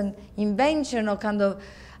important inventions or kind of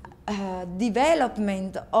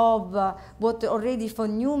development of what already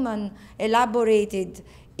von Neumann elaborated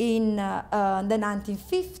in the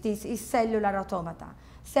 1950s is cellular automata.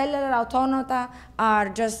 Cellular automata are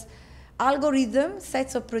just algorithms,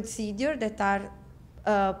 sets of procedures that are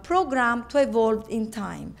programmed to evolve in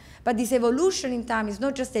time. But this evolution in time is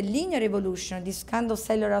not just a linear evolution. This kind of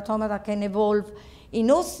cellular automata can evolve in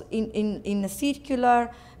a circular,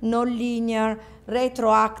 non-linear,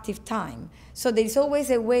 retroactive time. So there is always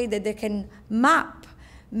a way that they can map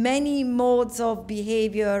many modes of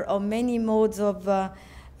behavior or many modes of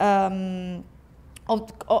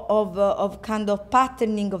kind of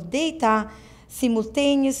patterning of data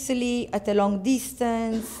simultaneously at a long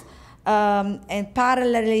distance and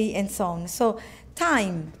parallelly and so on. So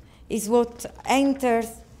time is what enters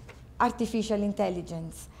artificial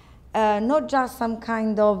intelligence, not just some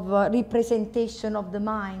kind of representation of the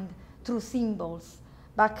mind through symbols,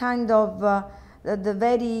 but kind of the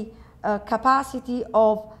very capacity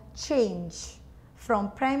of change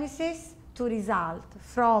from premises to result,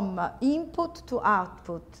 from input to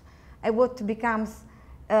output. And what becomes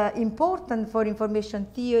important for information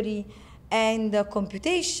theory and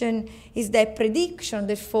computation is that prediction,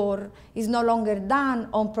 therefore, is no longer done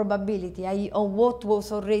on probability, i.e. on what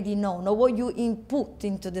was already known, or what you input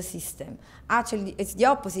into the system. Actually, it's the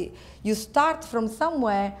opposite. You start from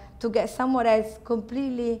somewhere to get somewhere else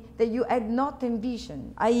completely that you had not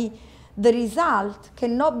envisioned, i.e. the result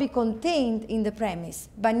cannot be contained in the premise,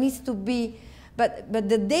 but needs to be, but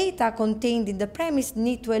the data contained in the premise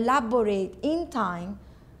need to elaborate in time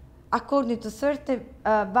according to certain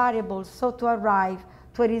variables, so to arrive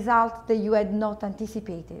to a result that you had not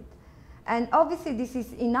anticipated. And obviously this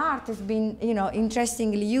is, in art, has been,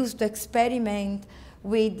 interestingly used to experiment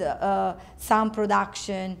with sound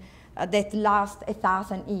production that lasts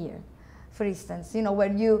 1,000 years. For instance, where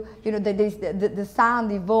the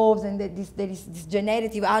sound evolves, and there is this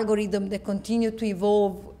generative algorithm that continue to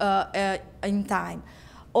evolve in time.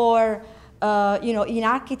 Or, in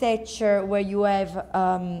architecture, where you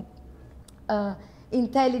have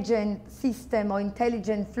intelligent system or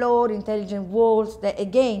intelligent floor, intelligent walls that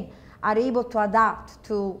again are able to adapt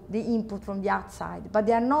to the input from the outside. But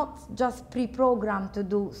they are not just pre-programmed to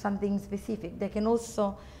do something specific. They can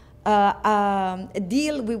also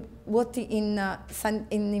deal with what in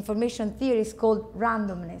information theory is called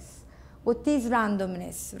randomness. What is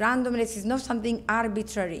randomness? Randomness is not something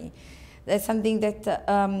arbitrary. That's something that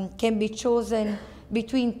can be chosen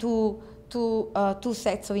between two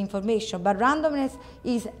sets of information. But randomness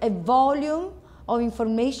is a volume of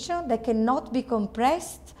information that cannot be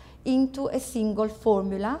compressed into a single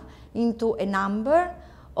formula, into a number,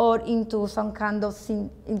 or into some kind of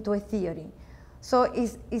into a theory. So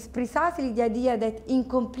it's precisely the idea that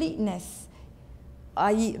incompleteness,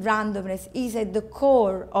 i.e. randomness, is at the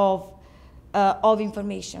core of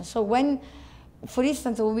information. So when, for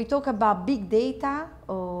instance, when we talk about big data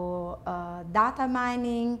or data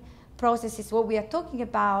mining processes, what we are talking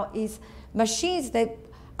about is machines that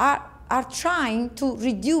are trying to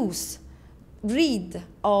read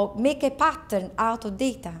or make a pattern out of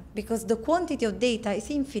data, because the quantity of data is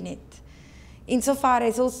infinite, insofar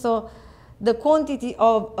as also the quantity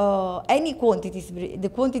of any quantities, the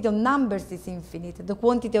quantity of numbers is infinite, the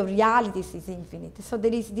quantity of realities is infinite. So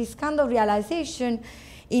there is this kind of realization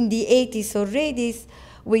in the 80s already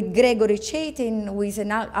with Gregory Chaitin, who is an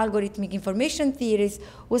algorithmic information theorist,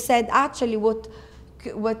 who said actually what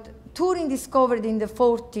Turing discovered in the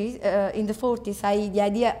 40s, i.e. the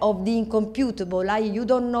idea of the incomputable, i.e. you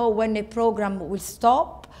don't know when a program will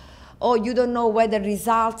stop, or you don't know whether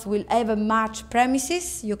results will ever match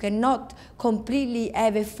premises. You cannot completely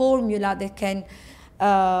have a formula that can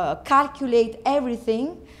calculate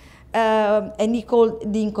everything, and he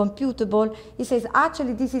called the incomputable. He says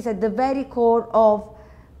actually this is at the very core of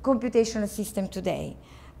computational system today,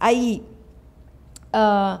 i.e.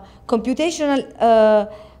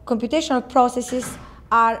 computational processes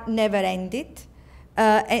are never-ended.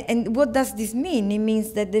 And what does this mean? It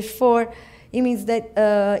means that therefore,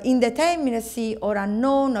 indeterminacy or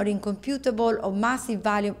unknown or incomputable or massive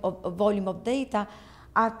volume of data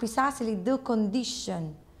are precisely the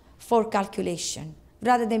condition for calculation,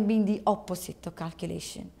 rather than being the opposite of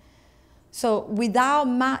calculation. So without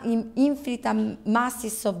infinite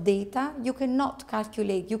masses of data, you cannot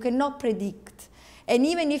calculate, you cannot predict. And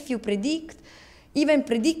even if you predict, even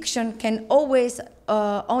prediction can always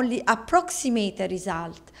only approximate a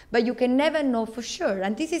result, but you can never know for sure.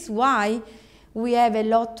 And this is why we have a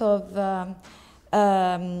lot of,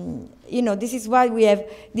 this is why we have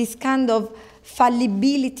this kind of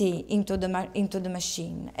fallibility into the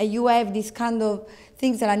machine. And you have this kind of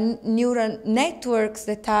things that are neural networks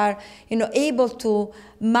that are, able to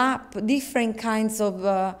map different kinds of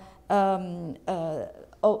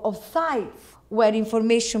sites where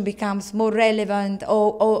information becomes more relevant,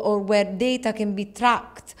 or where data can be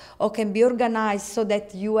tracked or can be organized so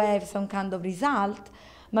that you have some kind of result.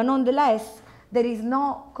 But nonetheless, there is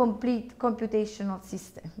no complete computational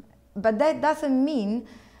system. But that doesn't mean,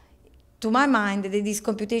 to my mind, that this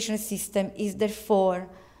computational system is therefore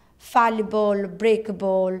fallible,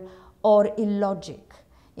 breakable, or illogic.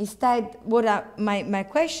 Instead, my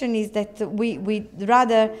question is that we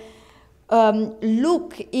rather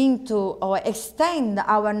look into or extend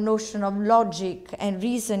our notion of logic and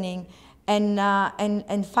reasoning,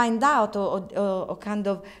 and find out or kind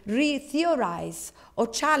of re-theorize or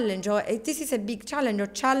challenge, or this is a big challenge, or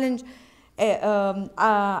challenge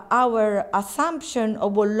our assumption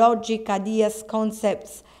of what logic, ideas,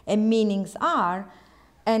 concepts, and meanings are,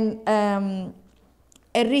 and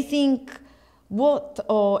rethink what,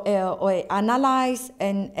 or analyze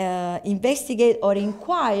and investigate or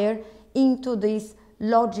inquire into this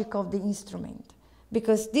logic of the instrument,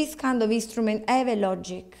 because this kind of instrument have a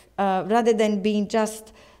logic, rather than being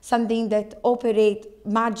just something that operate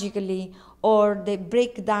magically or they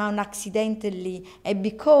break down accidentally, and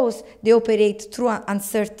because they operate through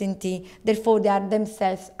uncertainty, therefore they are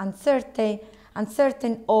themselves uncertain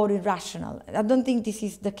or irrational. I don't think this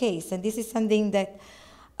is the case, and this is something that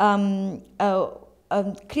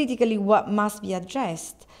critically what must be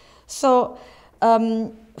addressed. So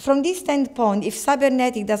from this standpoint, if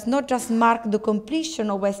cybernetics does not just mark the completion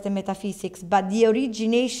of Western metaphysics, but the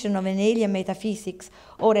origination of an alien metaphysics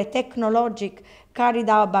or a technologic carried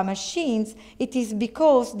out by machines, it is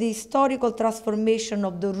because the historical transformation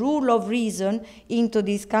of the rule of reason into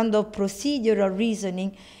this kind of procedural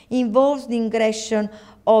reasoning involves the ingression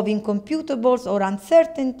of incomputables or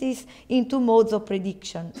uncertainties into modes of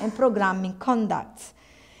prediction and programming conducts.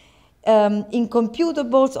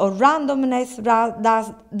 Incomputables or randomness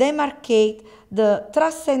does demarcate the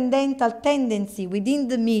transcendental tendency within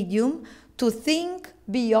the medium to think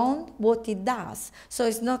beyond what it does. So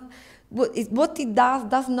it's not what it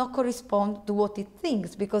does not correspond to what it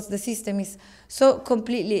thinks, because the system is so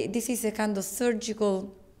completely. This is a kind of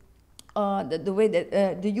surgical, the way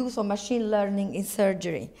that the use of machine learning in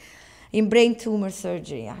surgery, in brain tumor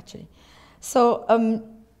surgery, actually. So.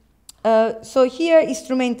 So here,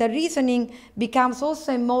 instrumental reasoning becomes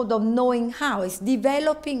also a mode of knowing how. It's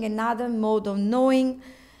developing another mode of knowing,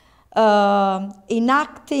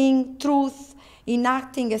 enacting truth,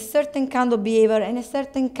 enacting a certain kind of behavior and a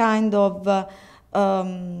certain kind of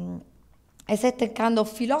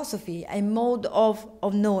philosophy, a mode of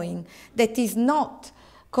knowing that is not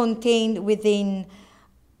contained within,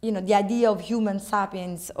 the idea of human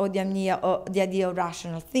sapiens or the idea of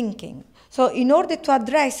rational thinking. So in order to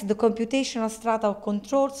address the computational strata of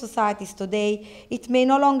controlled societies today, it may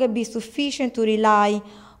no longer be sufficient to rely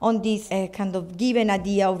on this kind of given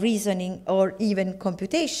idea of reasoning or even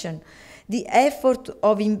computation. The effort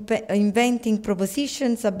of inventing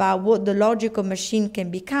propositions about what the logical machine can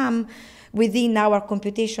become within our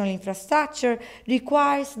computational infrastructure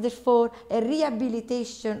requires, therefore, a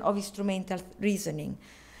rehabilitation of instrumental reasoning.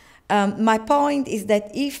 My point is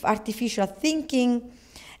that if artificial thinking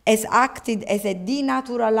has acted as a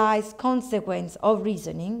denaturalized consequence of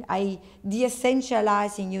reasoning, i.e.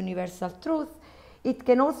 de-essentializing universal truth, it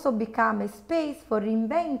can also become a space for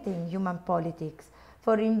reinventing human politics,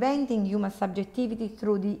 for reinventing human subjectivity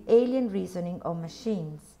through the alien reasoning of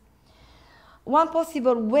machines. One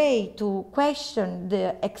possible way to question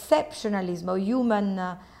the exceptionalism of human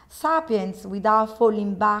sapiens without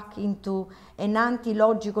falling back into an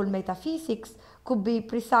anti-logical metaphysics could be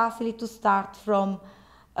precisely to start from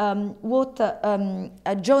what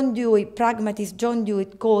pragmatist John Dewey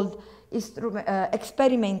called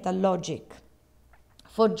experimental logic.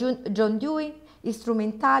 For John Dewey,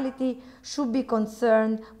 instrumentality should be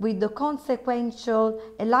concerned with the consequential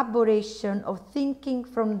elaboration of thinking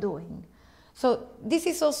from doing. So this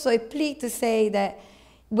is also a plea to say that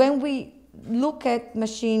when we look at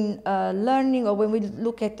machine learning, or when we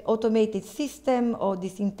look at automated system or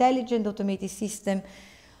this intelligent automated system,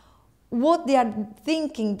 what they are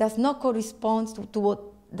thinking does not correspond to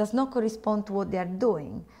what they are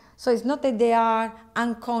doing. So it's not that they are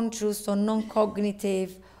unconscious or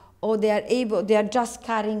non-cognitive, or they are just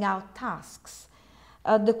carrying out tasks.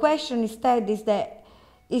 The question instead is that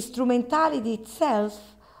instrumentality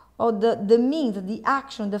itself, or the means, the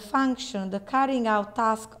action, the function, the carrying out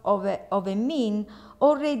task of a mean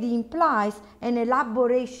already implies an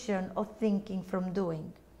elaboration of thinking from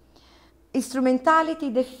doing. Instrumentality,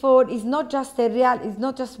 therefore, is not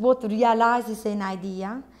just what realizes an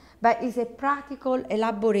idea, but is a practical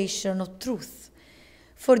elaboration of truth.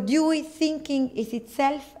 For Dewey, thinking is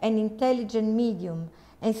itself an intelligent medium,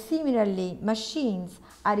 and similarly, machines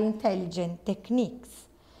are intelligent techniques.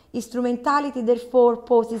 Instrumentality, therefore,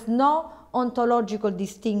 poses no ontological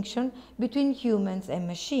distinction between humans and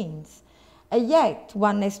machines. And yet,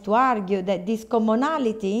 one has to argue that this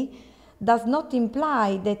commonality does not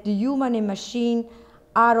imply that the human and machine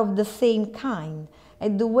are of the same kind,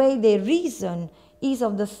 and the way they reason is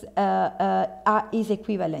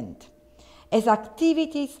equivalent. As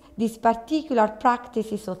activities, these particular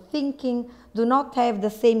practices of thinking do not have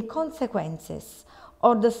the same consequences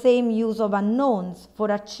or the same use of unknowns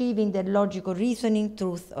for achieving their logical reasoning,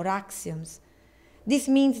 truth, or axioms. This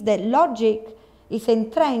means that logic is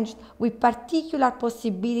entrenched with particular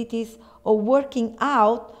possibilities of working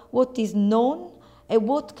out what is known and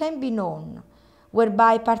what can be known,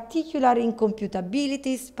 whereby particular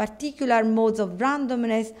incomputabilities, particular modes of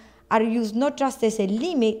randomness are used not just as a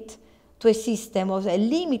limit to a system or a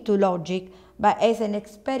limit to logic, but as an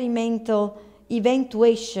experimental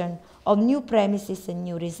eventuation of new premises and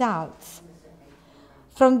new results.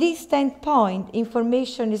 From this standpoint,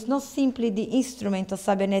 information is not simply the instrument of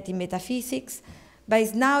cybernetic metaphysics, but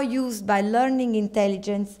is now used by learning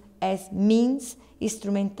intelligence as means,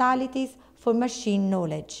 instrumentalities for machine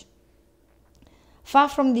knowledge. Far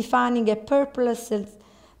from defining a purposeless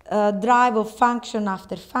drive of function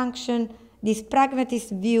after function, this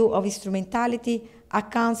pragmatist view of instrumentality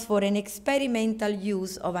accounts for an experimental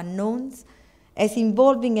use of unknowns as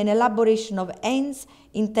involving an elaboration of ends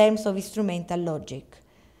in terms of instrumental logic.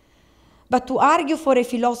 But to argue for a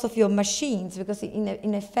philosophy of machines, because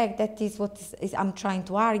in effect that is what I'm trying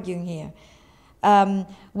to argue here,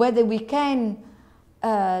 whether we can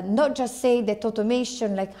not just say that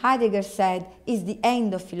automation, like Heidegger said, is the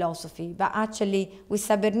end of philosophy, but actually with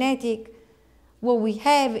cybernetic, what we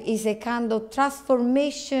have is a kind of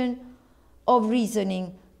transformation of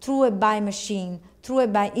reasoning through a by machine, through a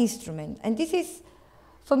by instrument. And this is,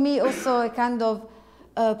 for me, also a kind of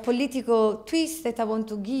political twist that I want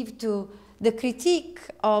to give to the critique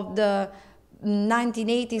of the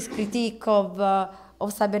 1980s critique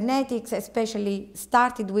of cybernetics, especially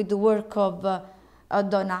started with the work of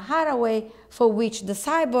Donna Haraway, for which the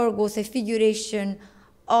cyborg was a figuration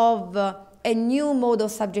of a new mode of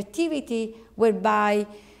subjectivity whereby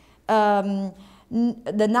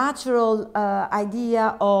the natural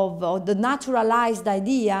idea of, or the naturalized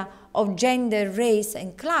idea of gender, race,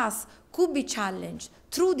 and class could be challenged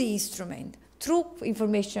through the instrument, through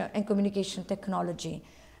information and communication technology.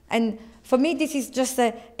 And for me, this is just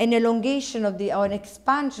an elongation of or an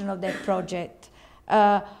expansion of that project,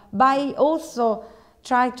 by also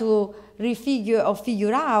try to refigure or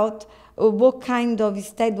figure out what kind of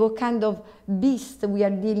beast we are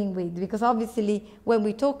dealing with. Because obviously, when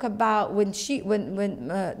we talk about, when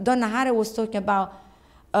Donna Haraway was talking about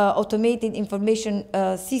automated information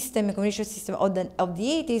system and communication system of the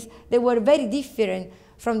 80s, they were very different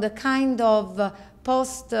from the kind of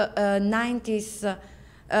post-90s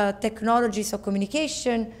technologies of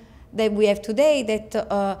communication that we have today that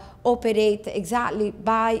operate exactly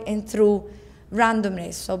by and through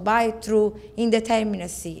randomness, so through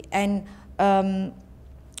indeterminacy, and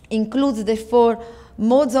includes therefore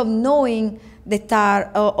modes of knowing that are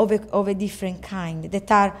of a different kind, that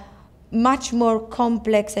are much more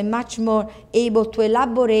complex and much more able to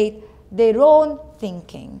elaborate their own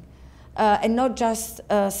thinking, and not just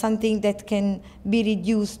something that can be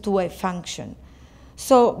reduced to a function.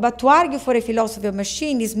 So, but to argue for a philosophy of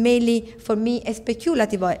machine is mainly, for me, a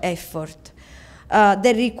speculative effort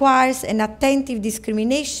that requires an attentive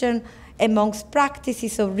discrimination amongst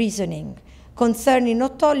practices of reasoning, concerning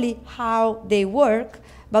not only how they work,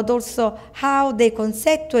 but also how they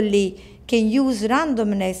conceptually can use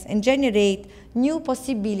randomness and generate new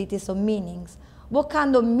possibilities of meanings. What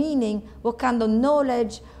kind of meaning, what kind of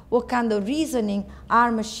knowledge, what kind of reasoning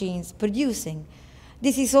are machines producing?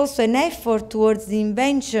 This is also an effort towards the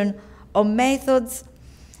invention of methods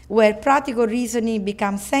where practical reasoning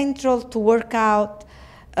becomes central to work out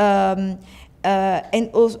and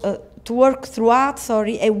also, to work throughout,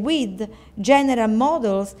 and with general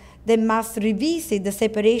models that must revisit the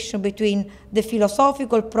separation between the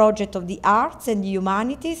philosophical project of the arts and the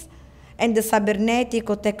humanities and the cybernetic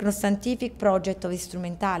or techno-scientific project of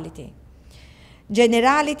instrumentality.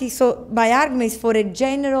 Generality, so my argument is for a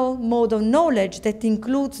general mode of knowledge that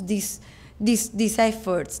includes these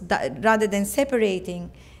efforts rather than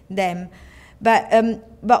separating them.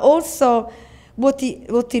 But also what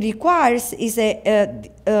it requires is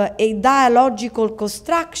a dialogical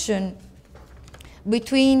construction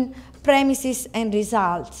between premises and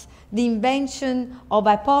results, the invention of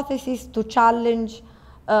hypotheses to challenge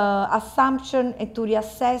assumption and to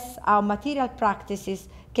reassess how material practices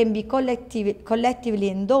can be collectively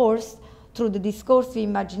endorsed through the discoursive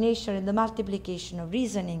imagination and the multiplication of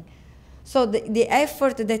reasoning. So the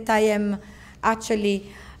effort that I am actually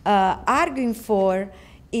arguing for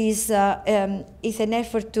is an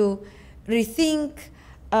effort to rethink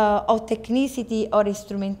of technicity or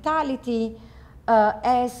instrumentality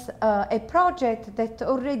as a project that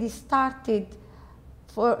already started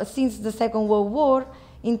since the Second World War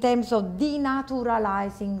in terms of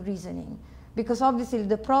denaturalizing reasoning. Because obviously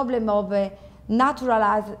the problem of a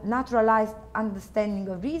naturalized understanding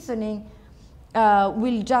of reasoning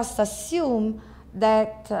will just assume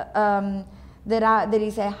that there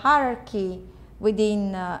is a hierarchy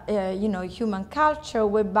within human culture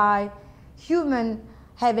whereby humans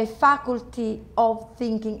have a faculty of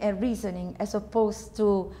thinking and reasoning, as opposed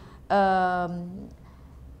to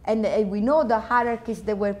and we know the hierarchies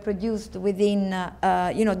that were produced within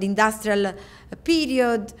the industrial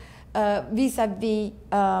period vis-a-vis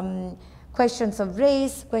questions of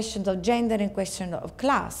race, questions of gender, and questions of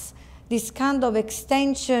class. This kind of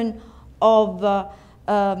extension of the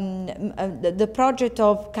project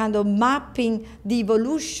of kind of mapping the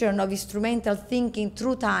evolution of instrumental thinking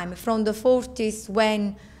through time, from the 40s,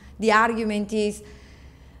 when the argument is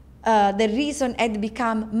the reason had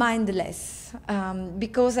become mindless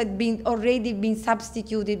because it had already been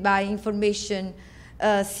substituted by information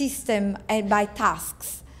system and by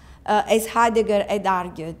tasks, as Heidegger had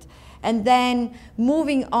argued. And then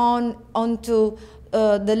moving on to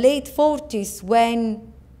the late 40s,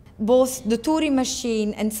 when both the Turing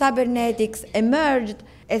machine and cybernetics emerged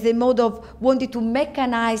as a mode of wanting to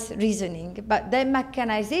mechanize reasoning. But that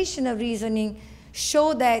mechanization of reasoning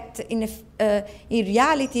showed that in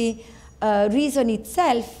reality, reason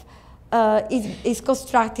itself is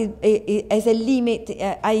constructed as a limit,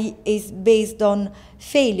 is based on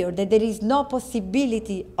failure, that there is no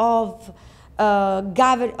possibility of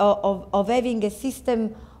having a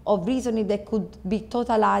system of reasoning that could be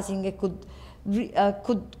totalizing, it could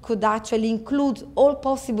actually include all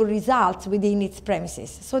possible results within its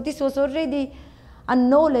premises. So this was already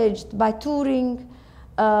acknowledged by Turing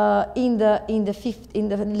between the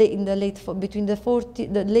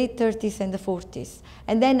late 30s and the 40s,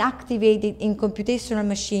 and then activated in computational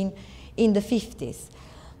machine in the 50s.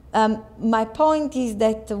 My point is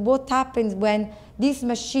that what happens when this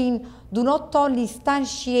machine do not only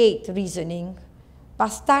instantiate reasoning, but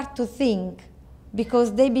start to think,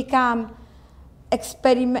 because they become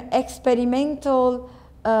experimental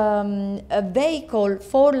a vehicle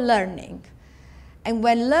for learning. And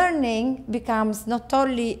when learning becomes not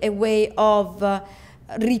only a way of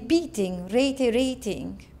reiterating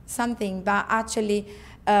something, but actually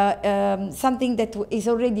something that is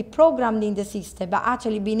already programmed in the system, but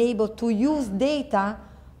actually being able to use data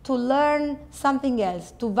to learn something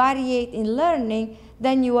else, to variate in learning,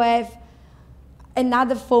 then you have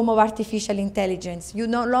another form of artificial intelligence. You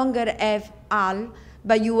no longer have HAL,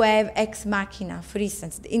 but you have ex machina, for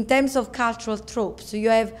instance. In terms of cultural tropes, you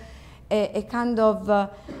have a kind of a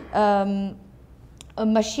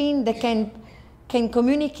machine that can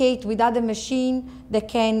communicate with other machine, that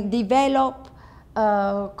can develop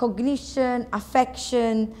cognition,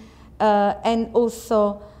 affection, and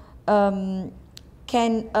also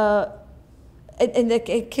can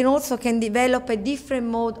develop a different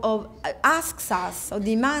mode of asks us or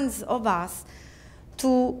demands of us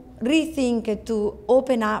to rethink and to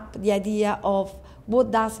open up the idea of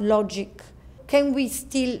what does logic. Can we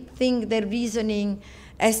still think that reasoning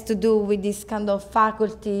has to do with this kind of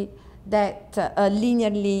faculty that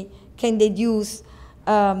linearly can deduce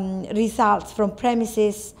results from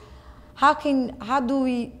premises? How do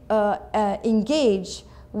we engage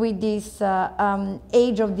with this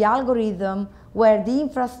age of the algorithm, where the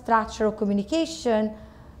infrastructure of communication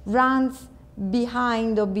runs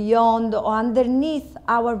behind or beyond or underneath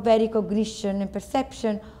our very cognition and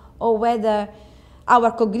perception, or whether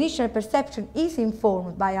our cognition and perception is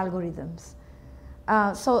informed by algorithms?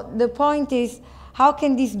 So the point is, how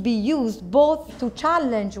can this be used both to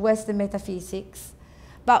challenge Western metaphysics,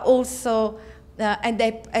 but also and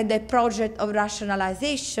the project of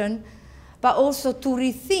rationalization, but also to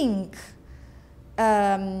rethink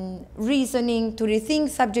reasoning, to rethink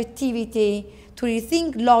subjectivity, to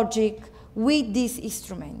rethink logic with this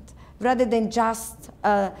instrument, rather than just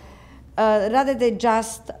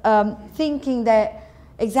thinking that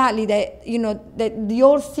exactly that that the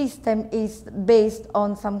whole system is based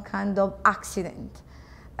on some kind of accident,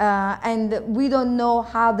 and we don't know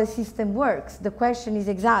how the system works. The question is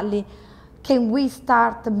exactly, can we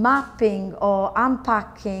start mapping or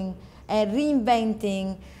unpacking and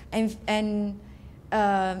reinventing and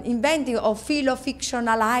inventing or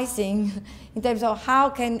philo-fictionalizing in terms of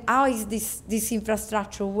how is this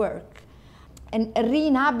infrastructure work, and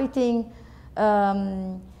re-inhabiting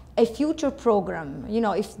a future program.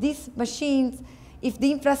 If these machines, if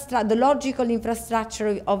the logical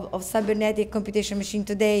infrastructure of cybernetic computation machine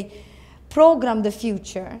today program the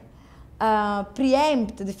future,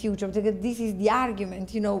 preempt the future, because this is the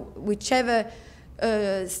argument, whichever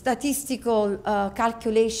statistical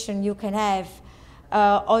calculation you can have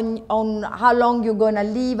on how long you're going to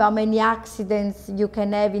live, how many accidents you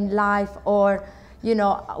can have in life, or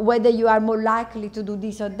whether you are more likely to do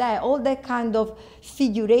this or that, all that kind of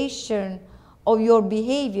figuration of your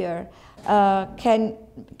behavior can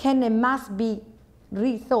and must be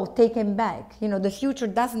rethought, taken back. The future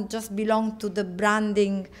doesn't just belong to the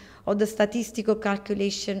branding or the statistical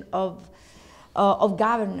calculation of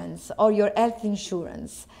governance or your health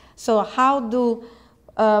insurance. So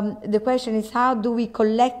the question is, how do we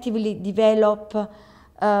collectively develop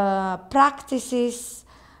practices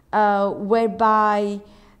whereby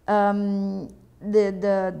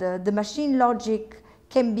the machine logic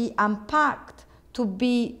can be unpacked to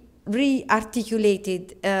be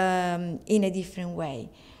re-articulated in a different way.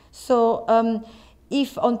 So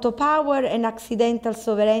if ontopower and accidental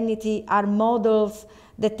sovereignty are models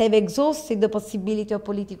that have exhausted the possibility of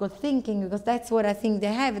political thinking, because that's what I think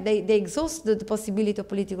they have. They exhausted the possibility of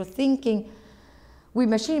political thinking with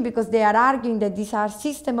machine, because they are arguing that these are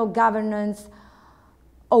systems of governance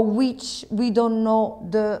of which we don't know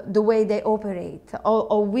the way they operate,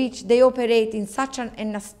 or which they operate in such an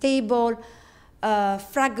unstable,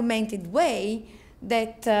 fragmented way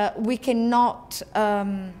that we cannot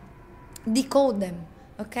decode them,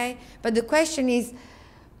 okay? But the question is,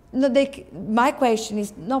 my question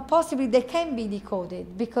is, no, possibly they can be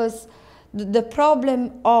decoded, because the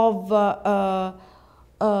problem of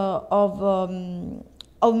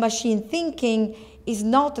machine thinking is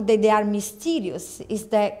not that they are mysterious, is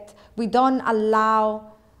that we don't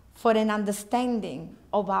allow for an understanding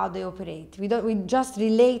of how they operate. We just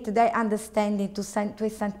relate that understanding to a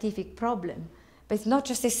scientific problem. But it's not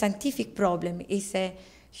just a scientific problem, it's a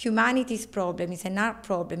humanities problem, it's an art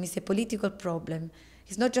problem, it's a political problem.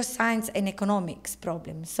 It's not just science and economics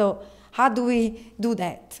problem. So how do we do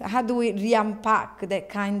that? How do we re-unpack that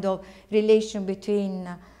kind of relation between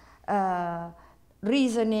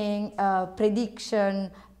reasoning,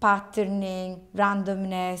 prediction, patterning,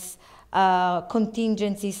 randomness,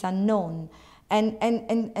 contingencies unknown.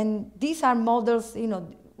 And these are models, you know,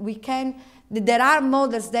 there are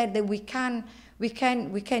models there that we can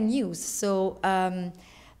use. So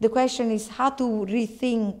the question is how to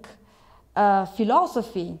rethink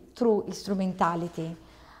philosophy through instrumentality,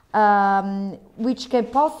 which can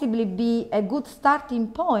possibly be a good starting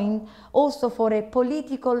point also for a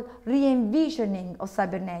political re-envisioning of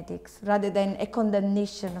cybernetics rather than a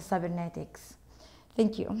condemnation of cybernetics.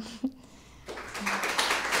 Thank you.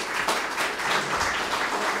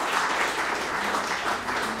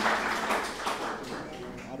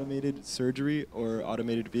 Automated surgery or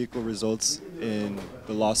automated vehicle results in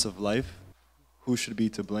the loss of life, who should be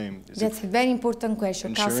to blame? That's a very important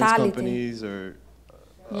question. Insurance Causality. companies or...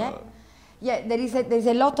 Yeah, there's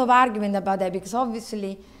a lot of argument about that, because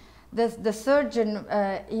obviously the surgeon,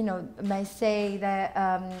 you know, may say that,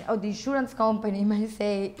 or the insurance company may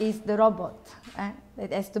say is the robot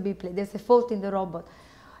that has to be played. There's a fault in the robot.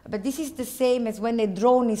 But this is the same as when a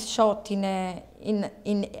drone is shot in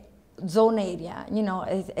zone area, you know,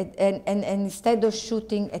 and instead of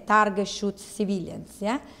shooting a target, shoots civilians.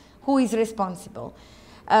 Yeah, who is responsible?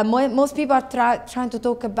 Most people are trying to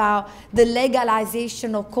talk about the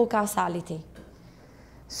legalization of co-causality.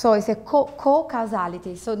 So it's a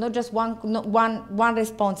co-causality. So not just one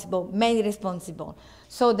responsible, many responsible.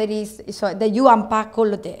 So that you unpack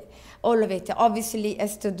all of it. Obviously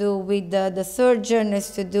has to do with the surgeon,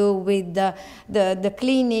 has to do with the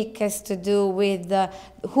clinic, has to do with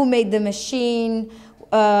who made the machine,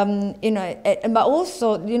 you know, but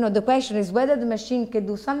also, you know, the question is whether the machine can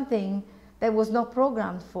do something that was not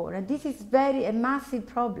programmed for. And this is a massive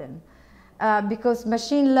problem, because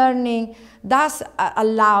machine learning does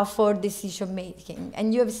allow for decision making.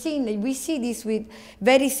 And you have seen, we see this with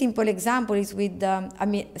very simple examples with,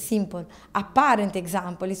 apparent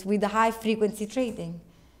example is with the high frequency trading,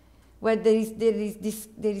 where there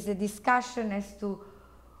is a discussion as to,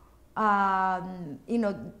 you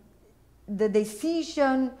know, the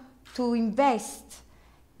decision to invest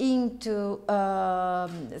into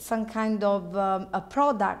some kind of a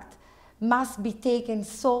product must be taken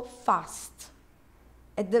so fast,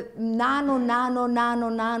 at the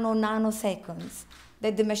nanoseconds,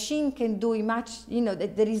 that the machine can do much, you know,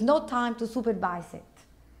 that there is no time to supervise it.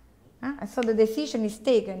 And so the decision is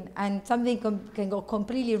taken, and something can go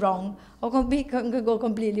completely wrong, or can go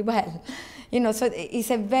completely well. You know, so it's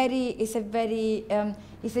a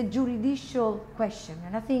juridical question,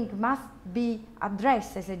 and I think must be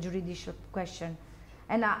addressed as a juridical question.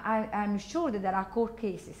 And I'm sure that there are court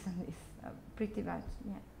cases on this, pretty much.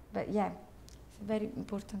 Yeah. But yeah, it's a very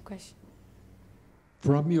important question.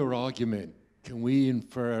 From your argument, can we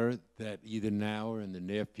infer that either now or in the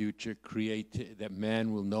near future, that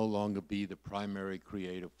man will no longer be the primary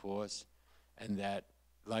creative force, and that,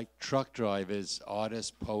 like truck drivers,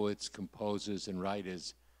 artists, poets, composers, and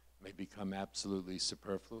writers may become absolutely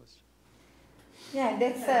superfluous? Yeah,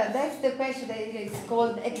 that's the question that is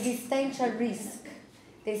called existential risk.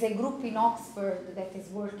 There's a group in Oxford that is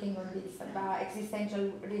working on this, about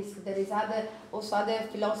existential risk. There is also other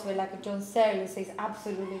philosophers like John Searle who says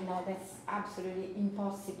absolutely no, that's absolutely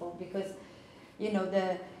impossible, because you know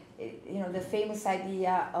the famous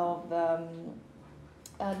idea of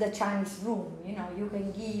the Chinese room. You know, you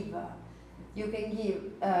can give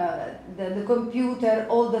the computer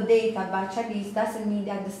all the data about Chinese, doesn't mean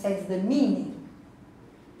that understands the meaning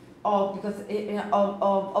of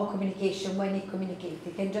communication when it communicates.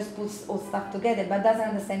 It can just put all stuff together, but doesn't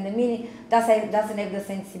understand the meaning, doesn't have the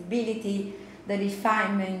sensibility, the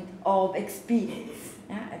refinement of experience.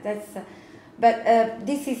 But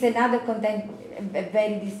this is another content,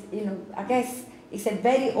 I guess it's a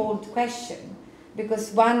very old question,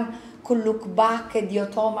 because one could look back at the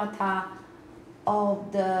automata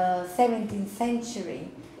of the 17th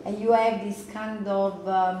century, and you have this kind of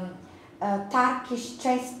Turkish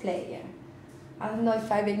chess player. I don't know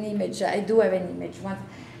if I have an image. I do have an image.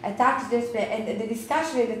 A Turkish chess player, and the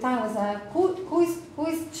discussion at the time was who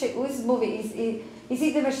is moving? Is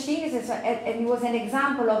it the machine? And it was an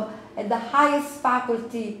example of the highest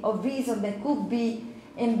faculty of reason that could be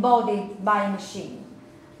embodied by a machine.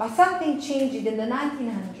 But something changed in the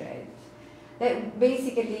 1900s that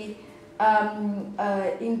basically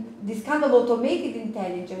in this kind of automated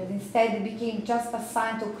intelligence instead became just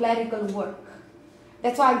assigned to clerical work.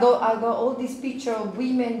 That's why I got all this picture of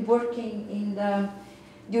women working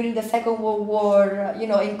during the Second World War, you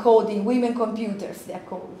know, encoding women computers, they're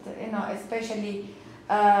called, you know, especially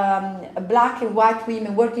black and white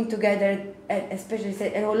women working together, especially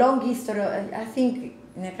a long history. I think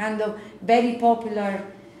in a kind of very popular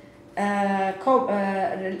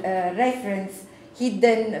reference,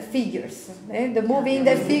 Hidden Figures. The movie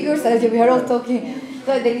Hidden Figures, as we are all talking.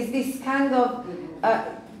 So there is this kind of,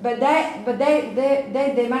 but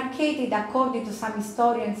they demarcated, according to some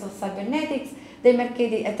historians of cybernetics, they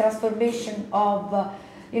demarcated a transformation of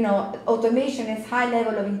automation as high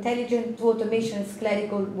level of intelligence to automation as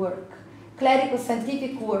clerical work, clerical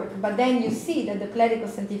scientific work. But then you see that the clerical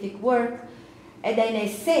scientific work, and then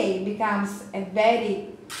essay becomes a very,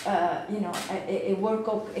 a work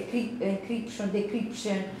of encryption,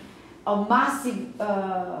 decryption, of massive,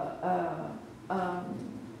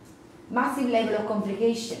 massive level of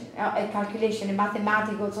complication, a calculation, a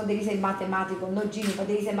mathematical. So there is a mathematical, not genius, but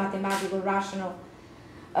there is a mathematical, rational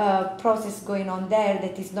process going on there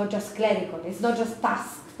that is not just clerical. It's not just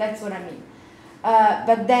tasks. That's what I mean.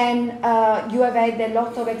 But then you have had a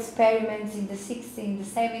lot of experiments in the 60s, in the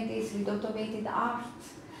 70s with automated art,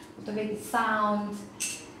 automated sound,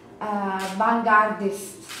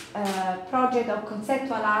 vanguardist project of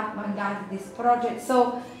conceptual art, vanguardist project.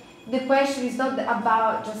 So the question is not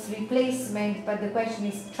about just replacement, but the question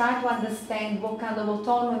is try to understand what kind of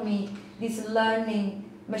autonomy these learning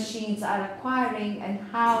machines are acquiring and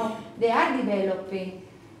how they are developing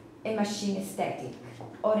a machine aesthetic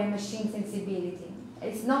or a machine sensibility.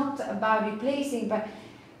 It's not about replacing, but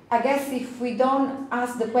I guess if we don't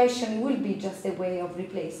ask the question, it will be just a way of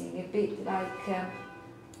replacing, a bit like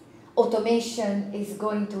automation is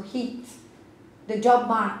going to hit the job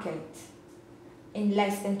market in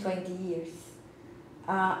less than 20 years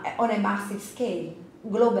on a massive scale,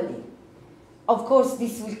 globally. Of course,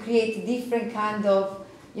 this will create different kind of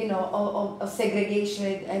of segregation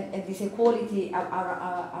and disequality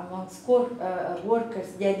amongst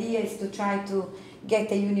workers. The idea is to try to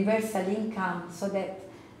get a universal income so that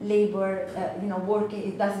labor, working,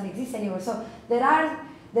 it doesn't exist anymore. So there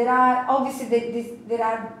are obviously there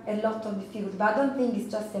are a lot of difficulties, but I don't think it's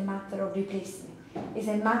just a matter of replacement. It's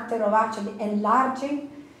a matter of actually enlarging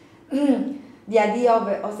the idea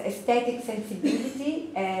of aesthetic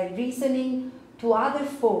sensibility, reasoning to other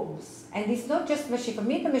forms. And it's not just machine. For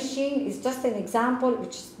me, the machine is just an example,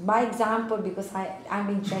 which is my example because I'm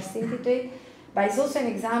interested in it, but it's also an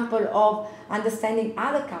example of understanding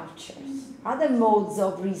other cultures, other modes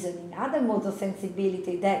of reasoning, other modes of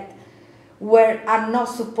sensibility that are not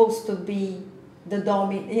supposed to be the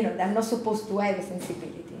dominant, they're not supposed to have a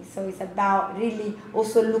sensibility. So it's about really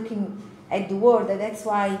also looking at the world, and that's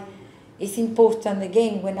why it's important,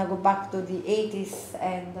 again, when I go back to the 80s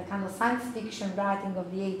and the kind of science fiction writing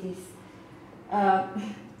of the 80s,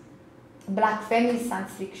 black feminist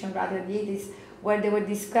science fiction rather than the 80s, where they were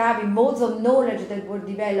describing modes of knowledge that were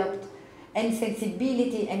developed and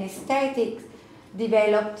sensibility and aesthetics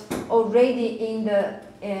developed already in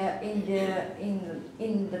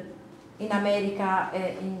America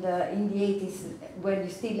in the 80s, where you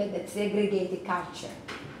still had that segregated culture.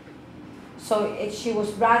 So she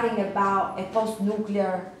was writing about a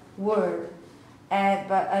post-nuclear world,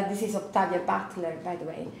 but this is Octavia Butler, by the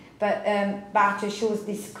way. But actually, she was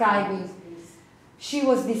describing,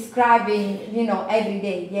 every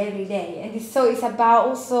day, and so it's about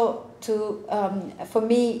also for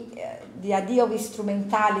me, the idea of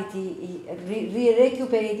instrumentality,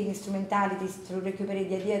 recuperating instrumentality is to recuperate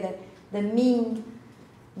the idea that the mean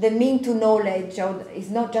to knowledge is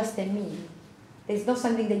not just a mean. It's not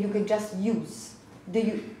something that you can just use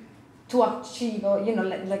to achieve, or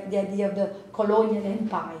like the idea of the colonial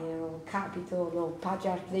empire or capital or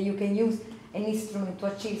patriarchy, that you can use an instrument to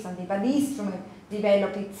achieve something, but the instrument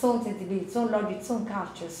develops its own sensibility, its own logic, its own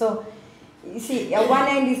culture. So you see, at one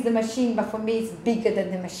end is the machine, but for me it's bigger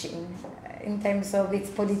than the machine in terms of its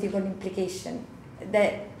political implication.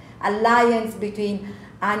 The alliance between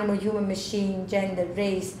animal, human, machine, gender,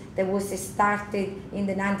 race that was started in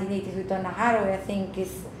the 1980s with Donna Haraway, I think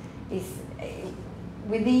is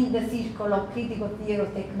within the circle of critical theory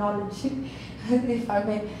of technology, if I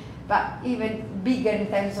may, but even bigger in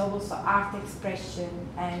terms of also art expression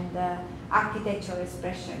and architectural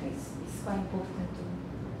expression is quite important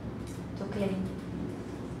to claim.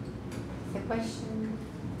 The question?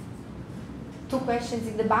 Two questions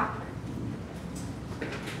in the back.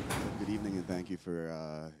 Good evening, and thank you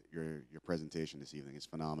for your presentation this evening. It's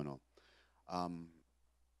phenomenal.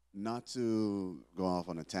 Not to go off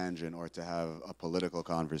on a tangent or to have a political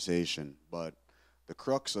conversation, but the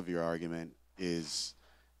crux of your argument is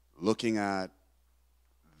looking at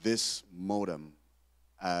this modem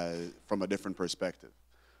from a different perspective.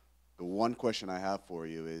 The one question I have for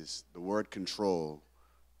you is the word control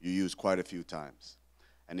you use quite a few times.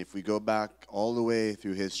 And if we go back all the way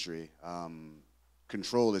through history,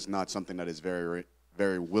 control is not something that is very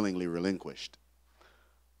very willingly relinquished.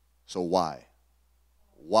 So why?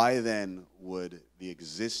 Why then would the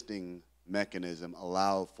existing mechanism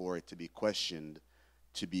allow for it to be questioned,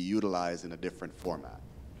 to be utilized in a different format?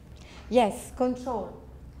 Yes, control.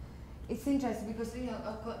 It's interesting because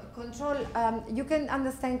control, you can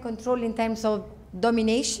understand control in terms of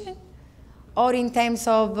domination or in terms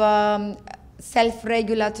of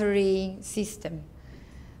self-regulatory system.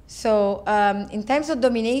 So in terms of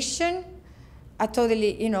domination, I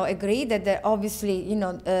totally agree that there obviously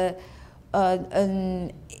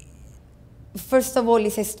first of all,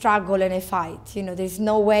 it's a struggle and a fight. There's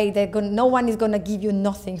no way no one is going to give you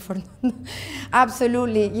nothing for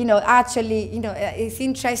absolutely. Actually, it's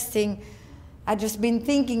interesting. I've just been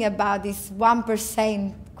thinking about this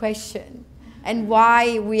 1% question and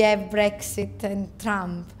why we have Brexit and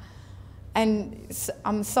Trump. And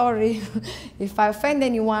I'm sorry if I offend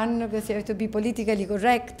anyone, because you have to be politically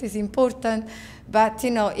correct. It's important. But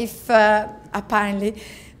if apparently.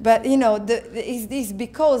 But it's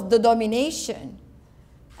because the domination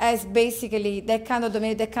as basically that kind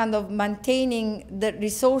of maintaining the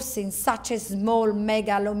resources in such a small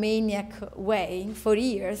megalomaniac way for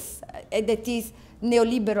years, that is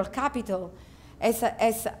neoliberal capital, has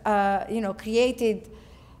created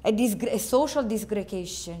a social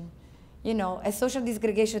disgregation, a social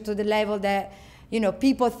disgregation to the level that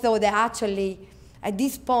people thought that actually at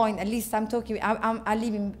this point, at least I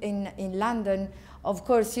live in London. Of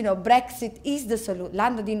course, Brexit is the solution.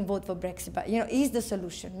 London didn't vote for Brexit, but is the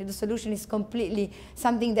solution. The solution is completely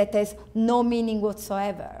something that has no meaning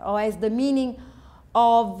whatsoever, or has the meaning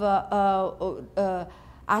of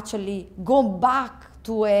actually go back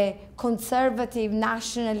to a conservative,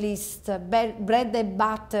 nationalist, bread and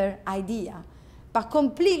butter idea, but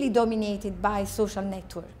completely dominated by social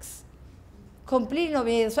networks, completely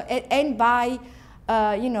dominated, and by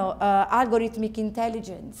algorithmic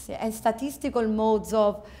intelligence and statistical modes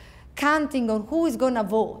of counting on who is going to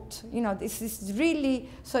vote. This is really,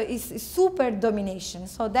 so it's super domination.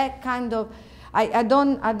 So that kind of, I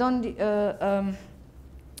don't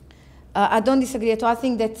disagree at all. I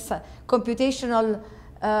think that computational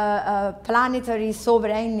planetary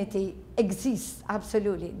sovereignty exists,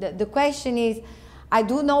 absolutely. The question is, I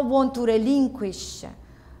do not want to relinquish,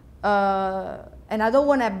 and I don't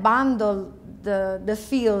want to bundle the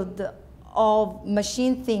field of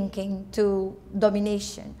machine thinking to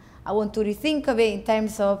domination. I want to rethink of it in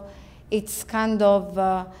terms of its kind of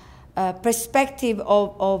perspective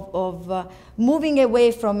of moving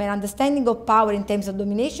away from an understanding of power in terms of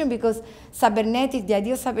domination, because cybernetics, the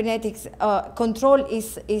idea of cybernetics, control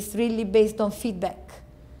is really based on feedback.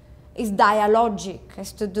 It's dialogic,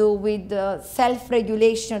 has to do with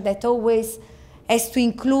self-regulation that always has to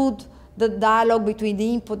include the dialogue between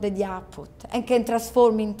the input and the output, and can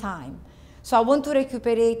transform in time. So I want to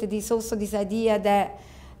recuperate this idea that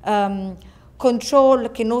control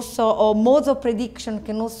can also, or modes of prediction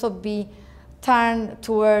can also be turned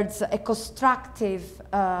towards a constructive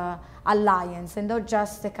alliance, and not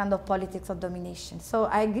just a kind of politics of domination. So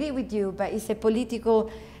I agree with you, but it's a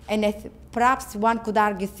political and perhaps one could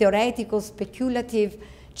argue theoretical, speculative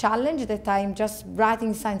challenge that I'm just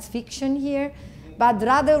writing science fiction here. But I'd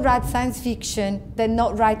rather write science fiction than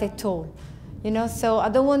not write at all, So I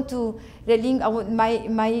don't want to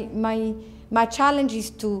my challenge is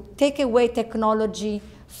to take away technology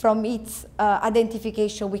from its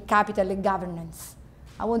identification with capital and governance.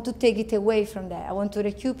 I want to take it away from that. I want to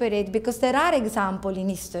recuperate, because there are examples in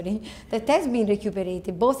history that has been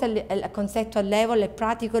recuperated, both at a conceptual level, a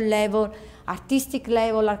practical level, artistic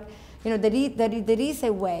level. There is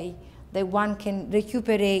a way that one can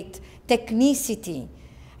recuperate technicity.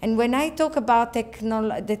 And when I talk about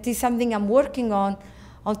that is something I'm working on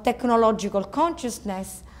technological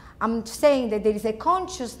consciousness, I'm saying that there is a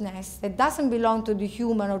consciousness that doesn't belong to the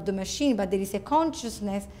human or the machine, but there is a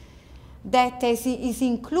consciousness that is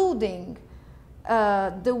including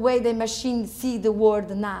the way the machine sees the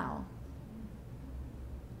world now.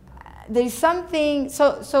 There is something,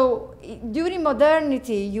 so during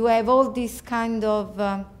modernity, you have all this kind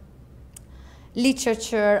of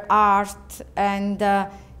literature, art, and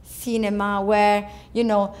cinema, where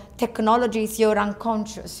technology is your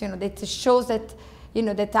unconscious. That shows that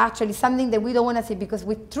that actually something that we don't want to see, because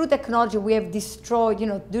through technology we have destroyed.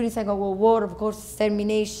 During the Second World War, of course,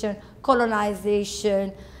 extermination,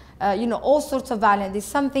 colonization, all sorts of violence. It's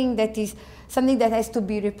something that has to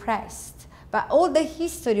be repressed. But all the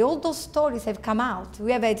history, all those stories have come out.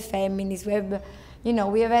 We have had feminists. We have,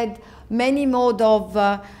 we have had many modes of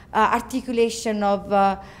articulation of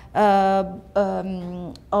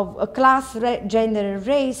class, gender, and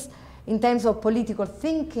race, in terms of political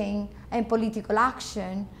thinking and political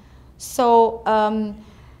action. So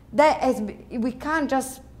we can't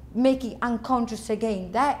just make it unconscious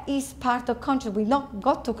again. That is part of conscious. We've not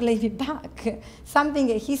got to claim it back. Something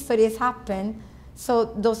in history has happened. So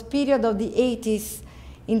those periods of the 80s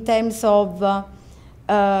in terms of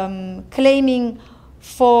claiming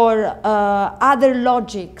for other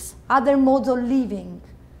logics, other modes of living,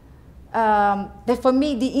 that for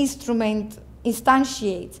me the instrument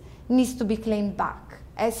instantiates needs to be claimed back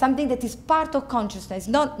as something that is part of consciousness,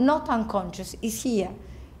 not unconscious, is here,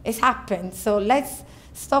 it's happened. So let's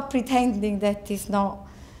stop pretending that it's not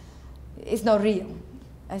real,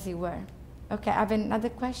 as it were. Okay, I have another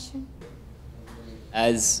question.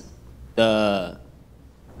 As the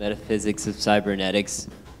metaphysics of cybernetics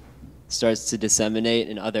starts to disseminate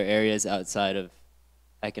in other areas outside of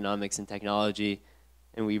economics and technology,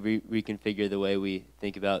 and we reconfigure the way we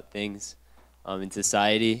think about things in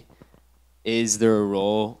society, is there a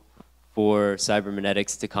role for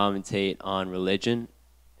cybernetics to commentate on religion,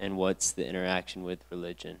 and what's the interaction with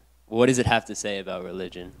religion? What does it have to say about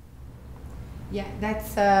religion? Yeah,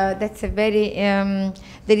 that's a very, there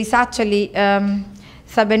is actually,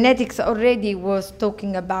 cybernetics already was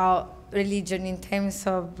talking about religion in terms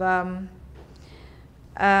of the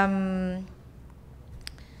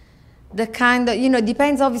kind of,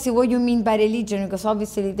 depends obviously what you mean by religion, because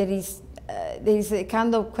obviously there is a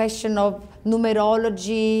kind of question of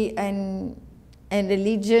numerology and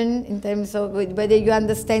religion in terms of whether you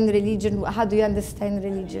understand religion. How do you understand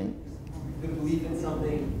religion? The belief in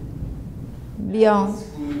something beyond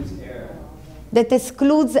excludes error. That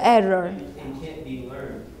excludes error. And can't be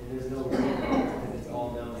learned, and there's no reason because it's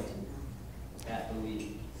all knowing. That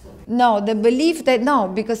belief. No, the belief that no,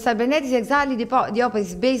 because cybernetics is exactly the opposite.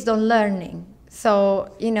 It's based on learning. So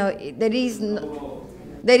there is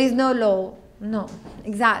no law. No,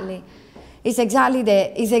 exactly. It's exactly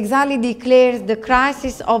that. It's exactly declares the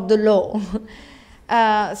crisis of the law,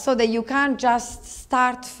 so that you can't just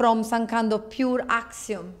start from some kind of pure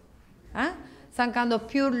axiom, some kind of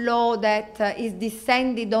pure law that is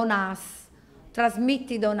descended on us,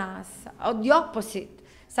 transmitted on us. Or the opposite.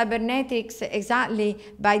 Cybernetics exactly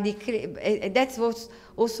by that's what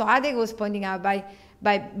also Adek was pointing out,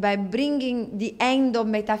 by bringing the end of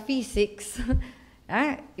metaphysics.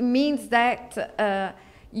 It means that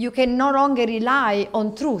you can no longer rely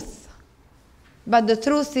on truth, but the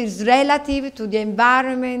truth is relative to the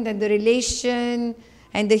environment and the relation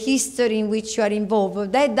and the history in which you are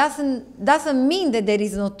involved. That doesn't mean that there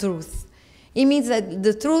is no truth. It means that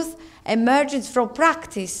the truth emerges from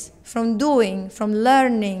practice, from doing, from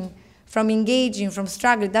learning, from engaging, from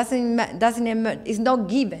struggling. Doesn't emerge. It's not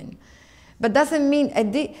given, but doesn't mean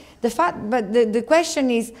the question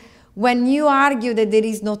is, when you argue that there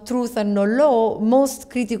is no truth and no law, most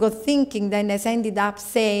critical thinking then has ended up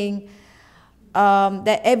saying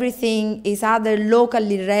that everything is either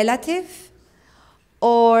locally relative,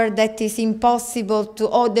 or that is impossible to,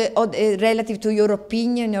 or relative to your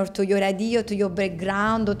opinion or to your idea or to your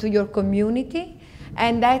background or to your community,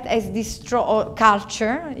 and that has destroyed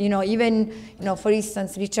culture. Even for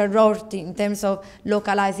instance, Richard Rorty in terms of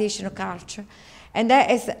localization of culture. And that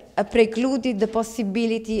has precluded the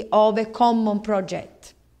possibility of a common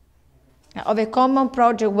project,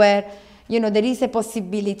 where, there is a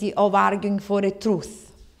possibility of arguing for a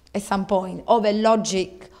truth at some point, of a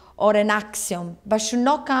logic or an axiom, but should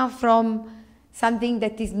not come from something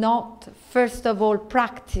that is not, first of all,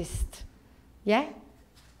 practiced. Yeah?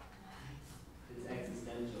 It's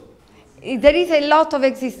existential. There is a lot of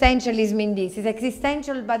existentialism in this. It's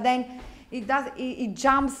existential, but then it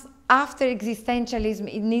jumps. After existentialism,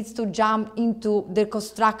 it needs to jump into the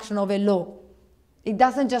construction of a law. It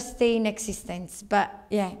doesn't just stay in existence, but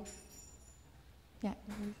yeah,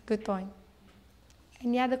 good point.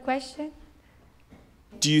 Any other question?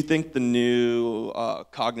 Do you think the new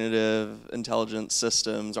cognitive intelligence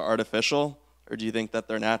systems are artificial, or do you think that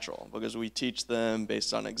they're natural? Because we teach them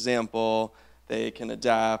based on example, they can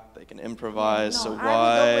adapt, they can improvise, so why? I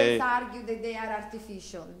would always argue that they are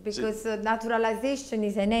artificial, because naturalization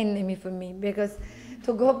is an enemy for me, because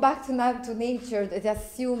to go back to nature, they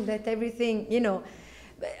assume that everything,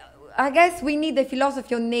 I guess we need a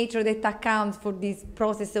philosophy of nature that accounts for this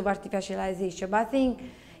process of artificialization, but I think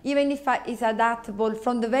even if it's adaptable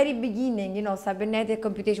from the very beginning, cybernetic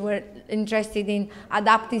computation were interested in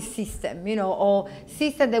adaptive system, or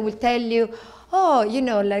system that will tell you, oh,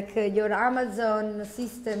 like your Amazon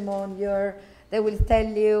system they will tell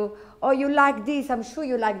you, oh, you like this, I'm sure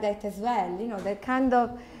you like that as well. They kind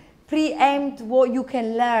of preempt what you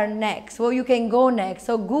can learn next, where you can go next.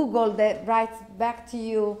 So Google that writes back to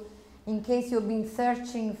you in case you've been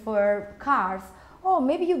searching for cars, oh,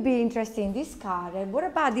 maybe you'd be interested in this car, and what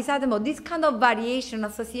about this other model? This kind of variation,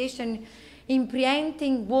 association, in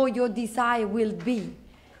preempting what your desire will be.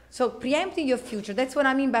 So preempting your future, that's what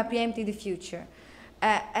I mean by preempting the future.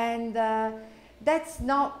 And that's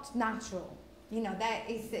not natural. You know, that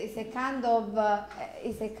is a kind of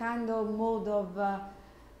mode of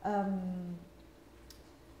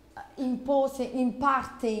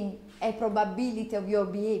imparting a probability of your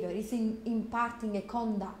behavior. It's imparting a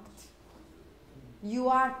conduct. You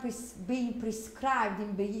are being prescribed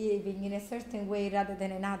in behaving in a certain way rather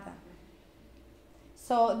than another.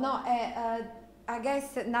 So no, I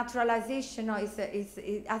guess naturalization I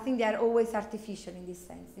think they are always artificial in the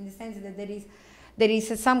sense that there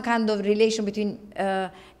is some kind of relation between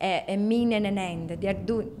a mean and an end.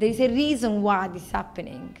 There is a reason why this is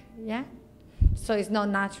happening, yeah? So it's not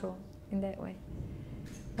natural in that way.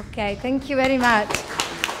 Okay, thank you very much.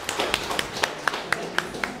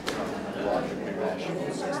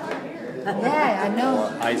 Yeah, I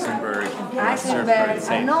know. Heisenberg,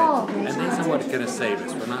 I know. And these are what's going to save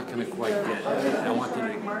us. We're not going to quite get it. I want you to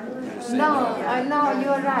say I know,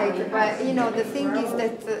 you're right. But, you know, the thing is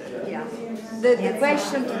that the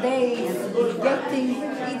question today is getting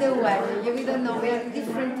either way. We don't know. We are in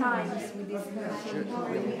different times with this question.